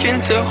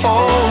second to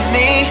hold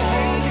me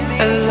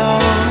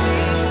alone,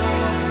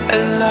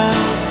 alone.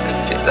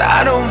 Cause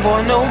I don't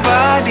want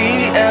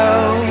nobody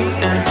else.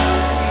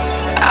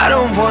 I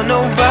don't want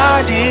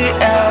nobody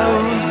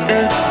else.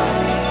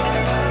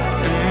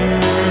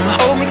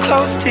 Hold me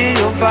close to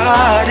your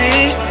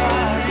body.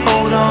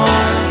 Hold on,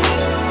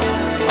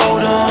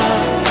 hold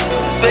on.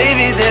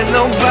 Baby, there's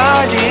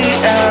nobody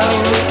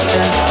else.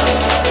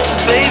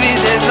 Baby,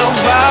 there's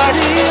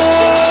nobody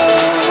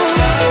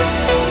else.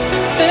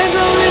 There's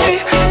only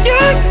you,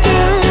 baby.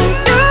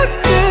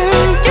 You.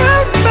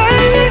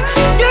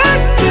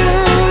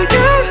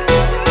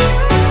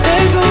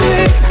 There's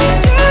only you,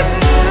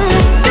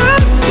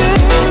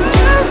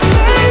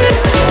 baby.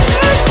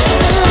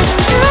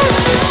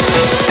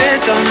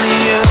 There's only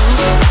you.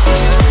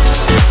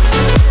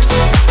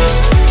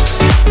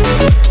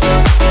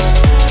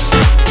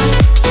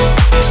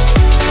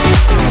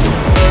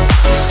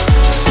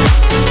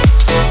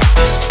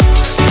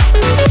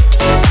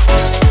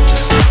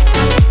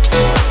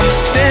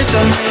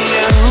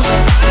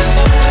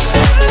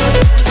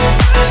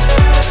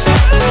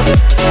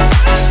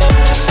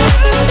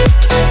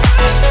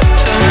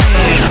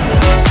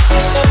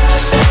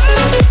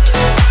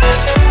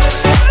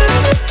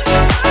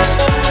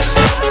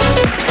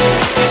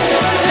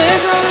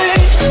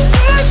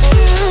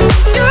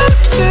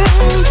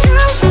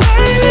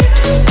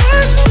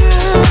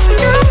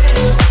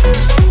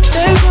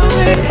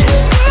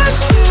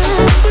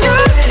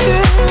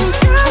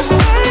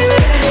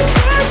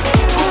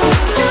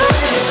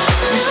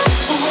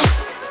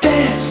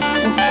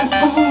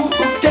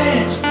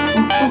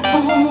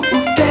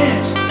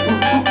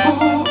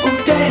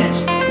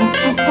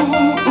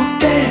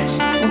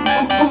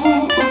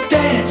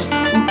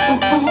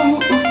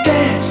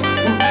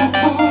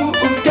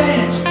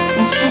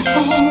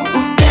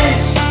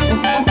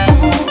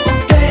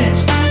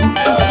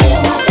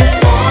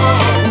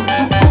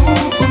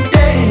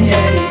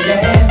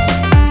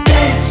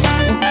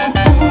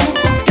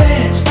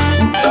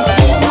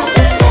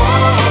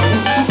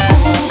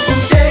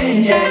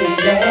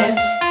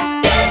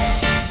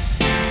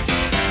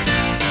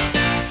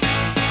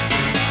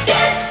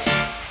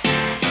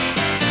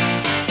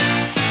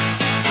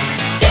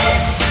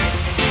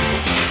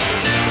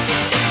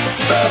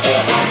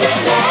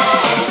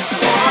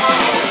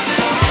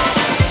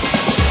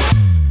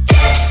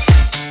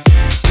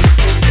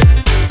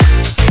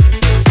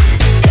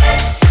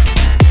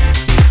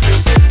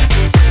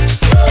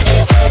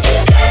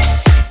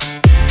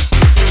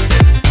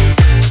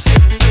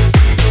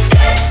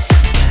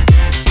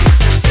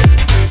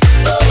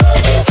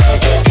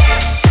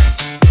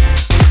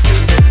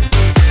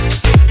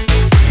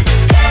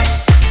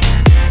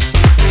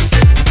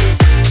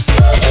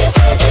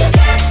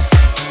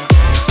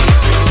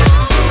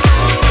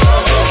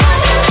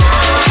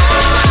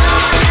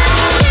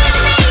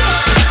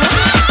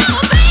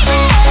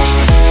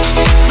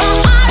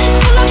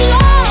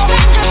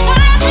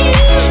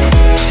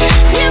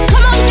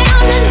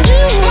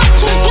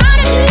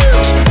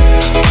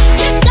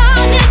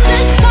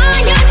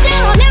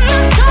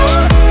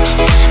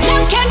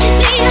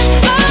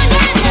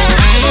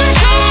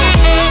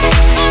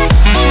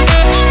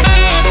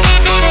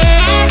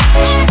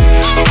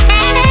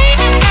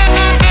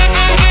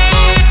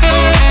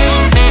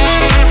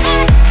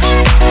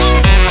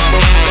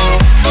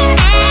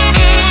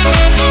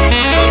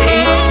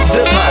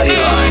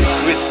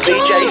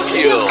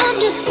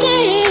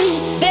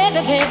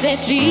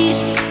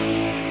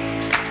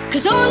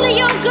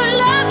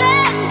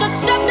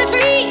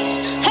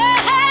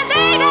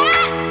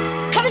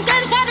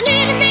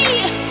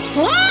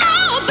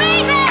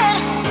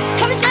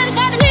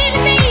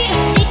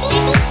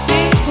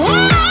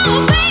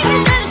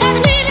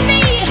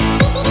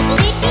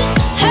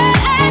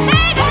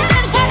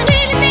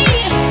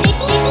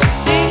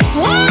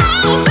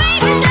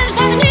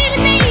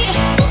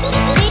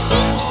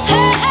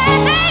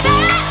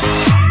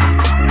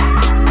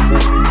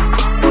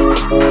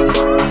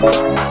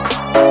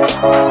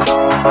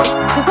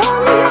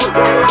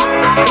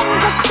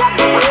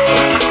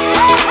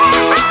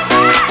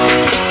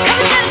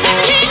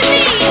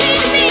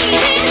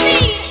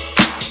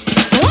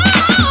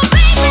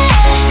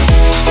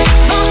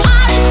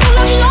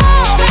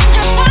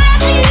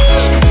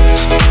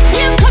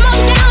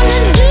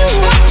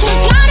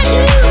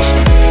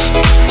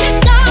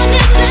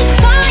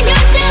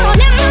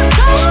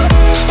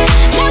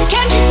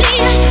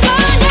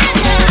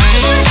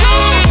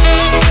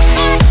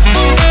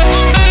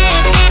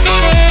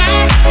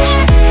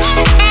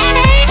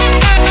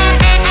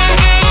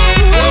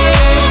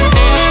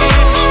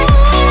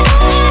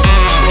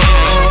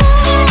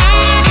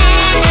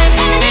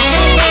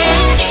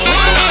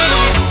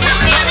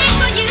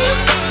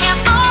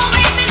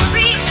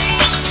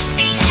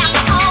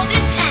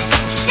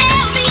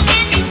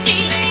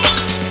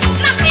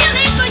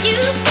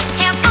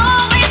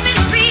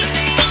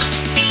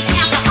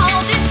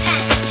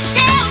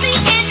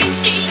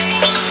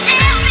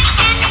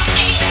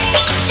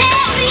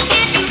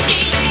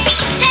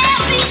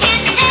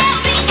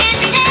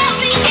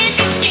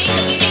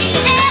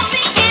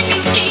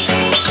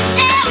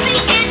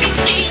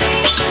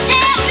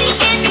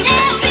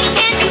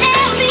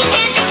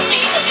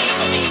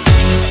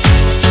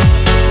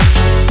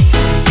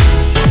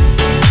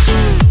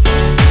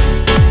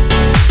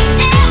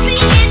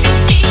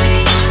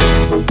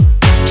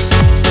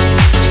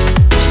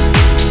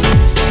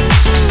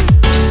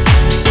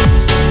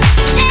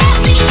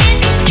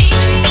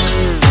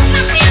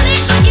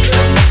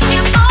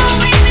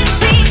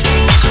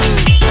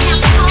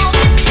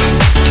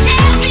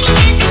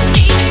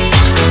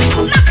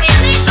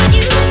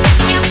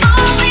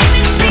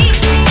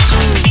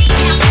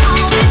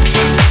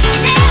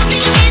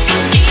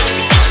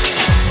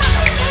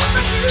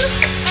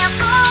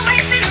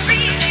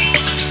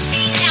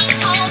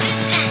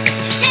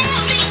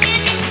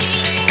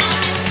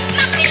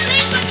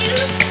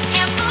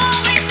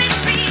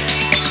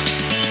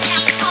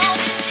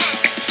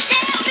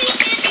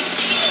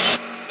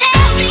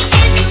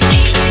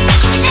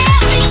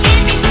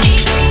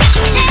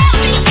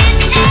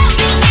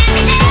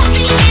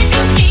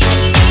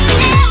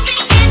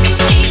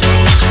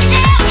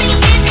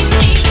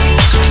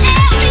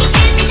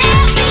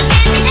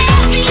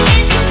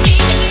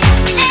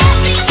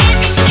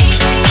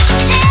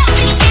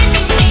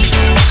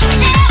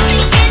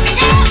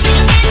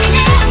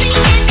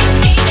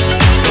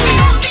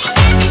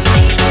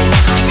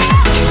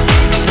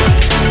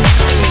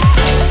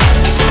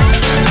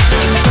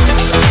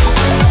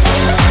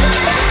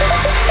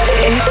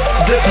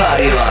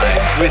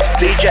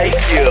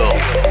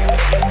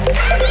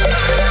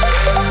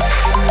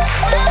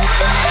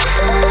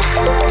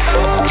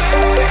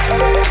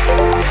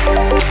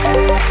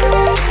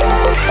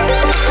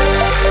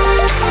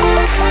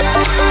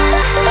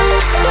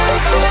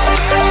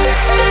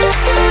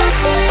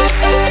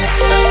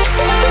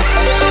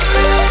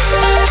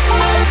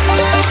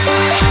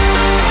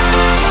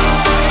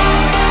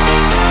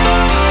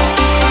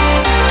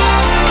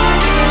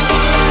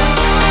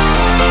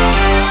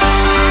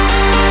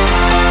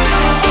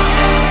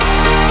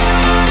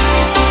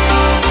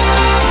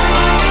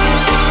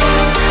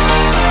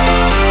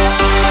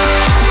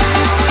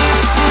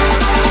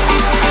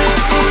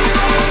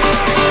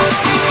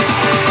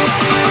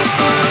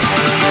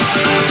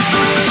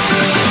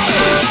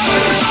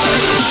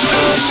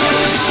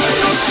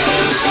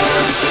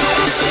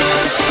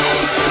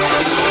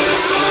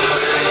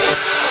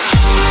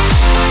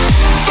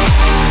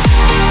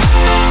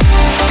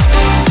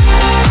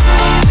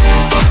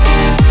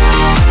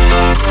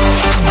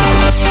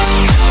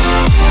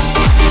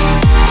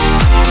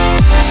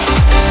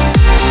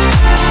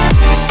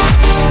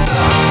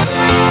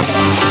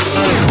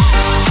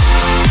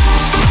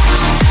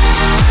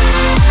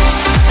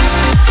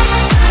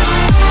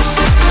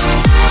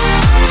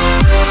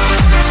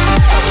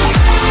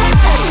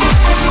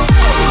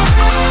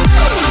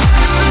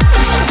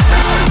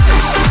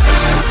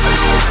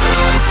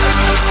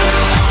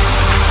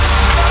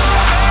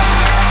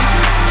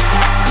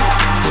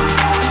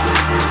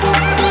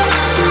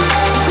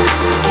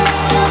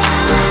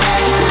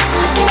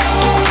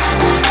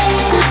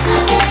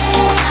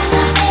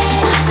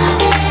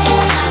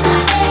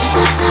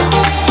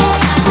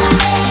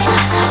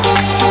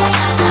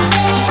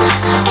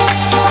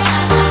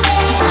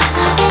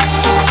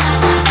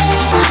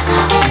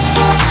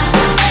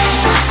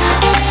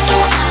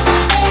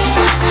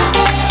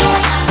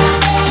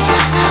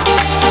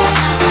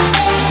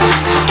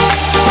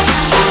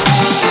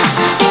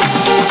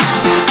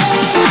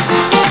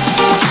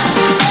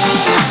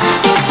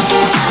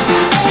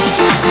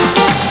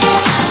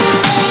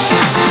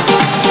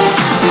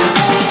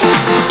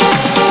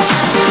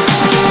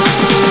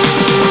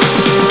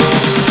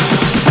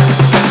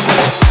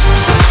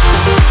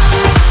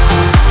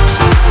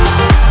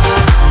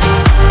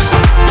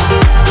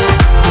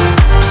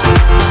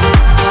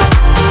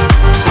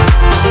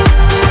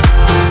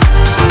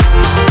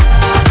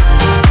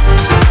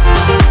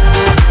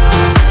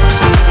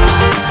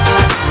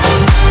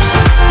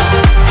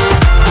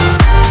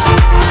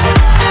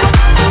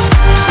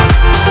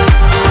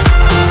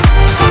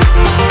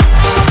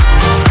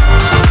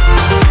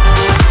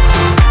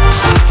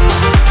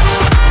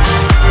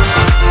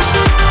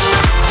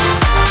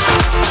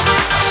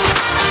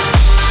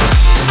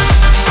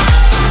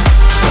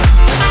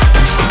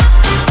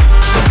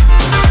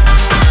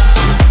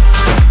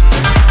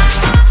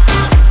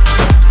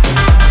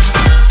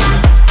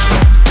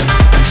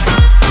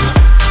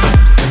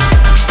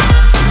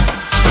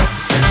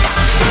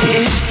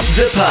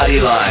 Party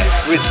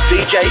Life with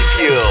DJ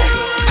Fuel.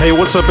 Hey,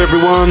 what's up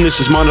everyone? This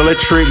is Mind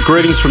Electric.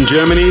 Greetings from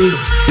Germany.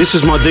 This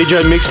is my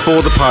DJ mix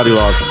for the Party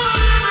Life.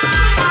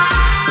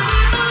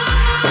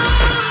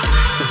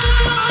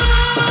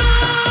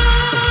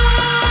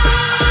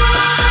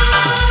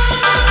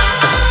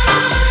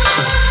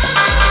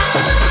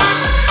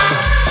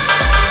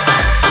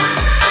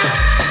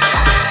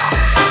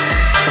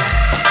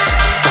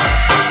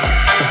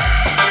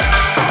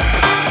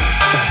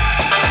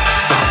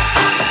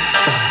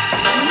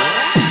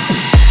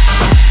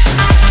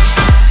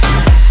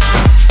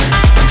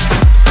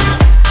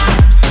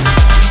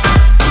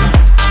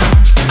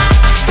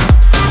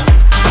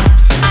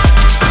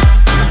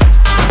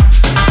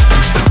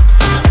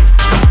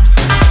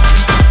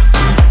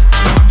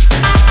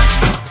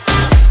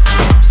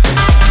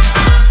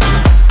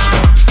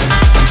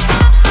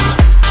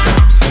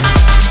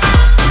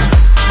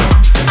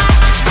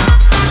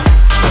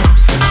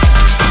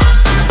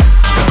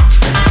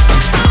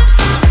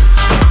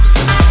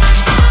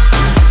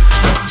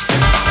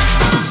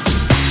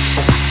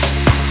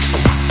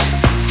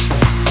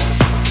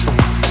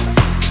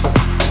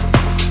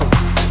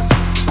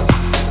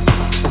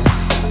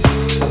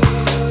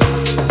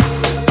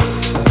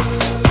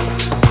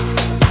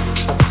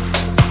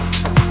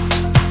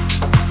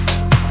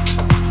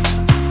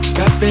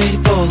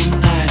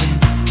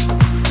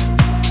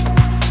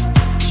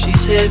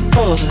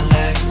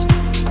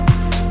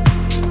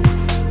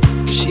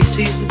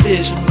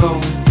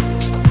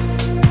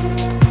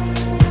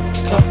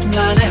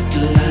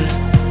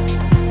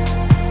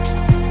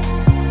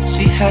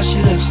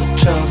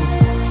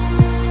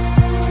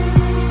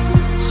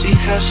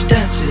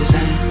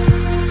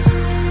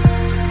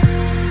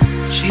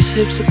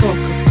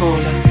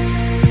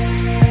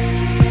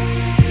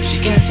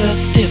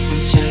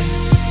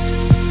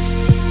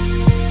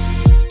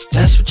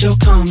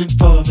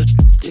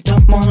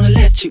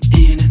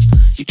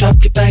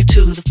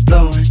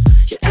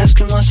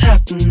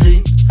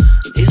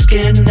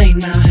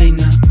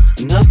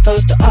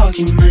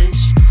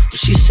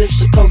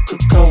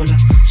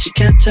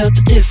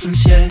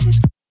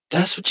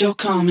 That's what you're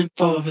coming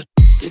for, but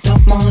they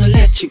don't wanna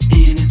let you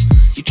in. And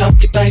you drop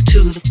your back to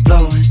the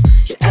floor and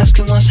you're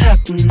asking what's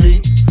happening.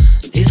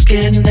 And it's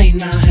getting late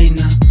now, hey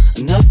now.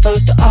 Enough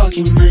of the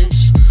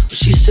arguments. But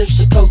she sips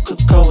the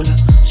Coca-Cola.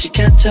 She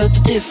can't tell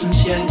the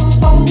difference yet.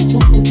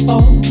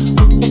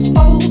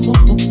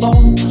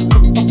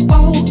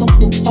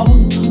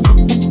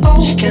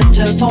 She can't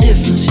tell the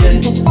difference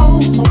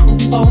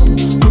yet.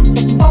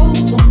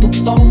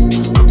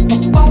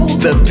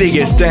 The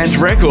biggest dance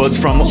records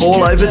from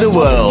all over the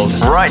world.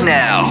 Right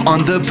now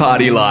on The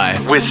Party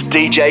Life with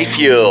DJ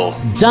Fuel.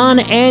 Done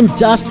and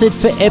dusted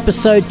for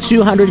episode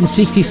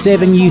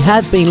 267. You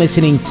have been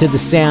listening to the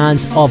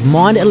sounds of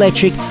Mind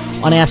Electric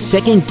on our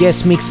second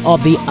guest mix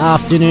of the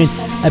afternoon.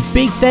 A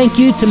big thank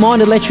you to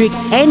Mind Electric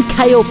and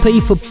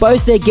KLP for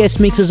both their guest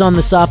mixes on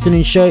this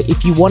afternoon show.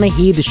 If you want to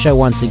hear the show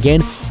once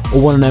again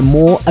or want to know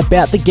more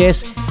about the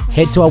guests,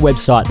 head to our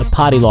website,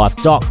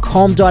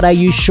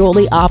 thepartylife.com.au,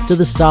 shortly after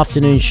this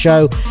afternoon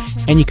show.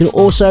 And you can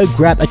also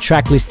grab a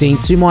track listing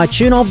to my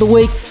tune of the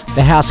week,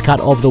 the house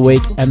cut of the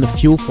week, and the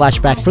fuel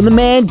flashback from the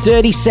man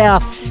Dirty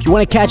South. If you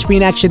want to catch me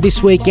in action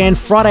this weekend,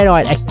 Friday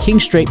night at King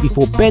Street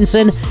before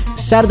Benson,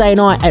 Saturday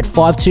night at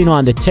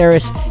 529 The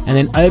Terrace, and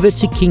then over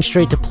to King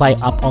Street to play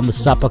up on the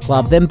Supper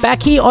Club. Then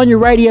back here on your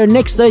radio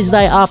next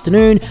Thursday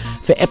afternoon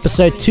for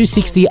episode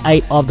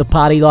 268 of The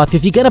Party Life.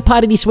 If you're going to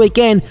party this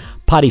weekend,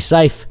 party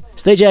safe.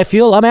 It's DJ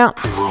Fuel, I'm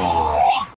out.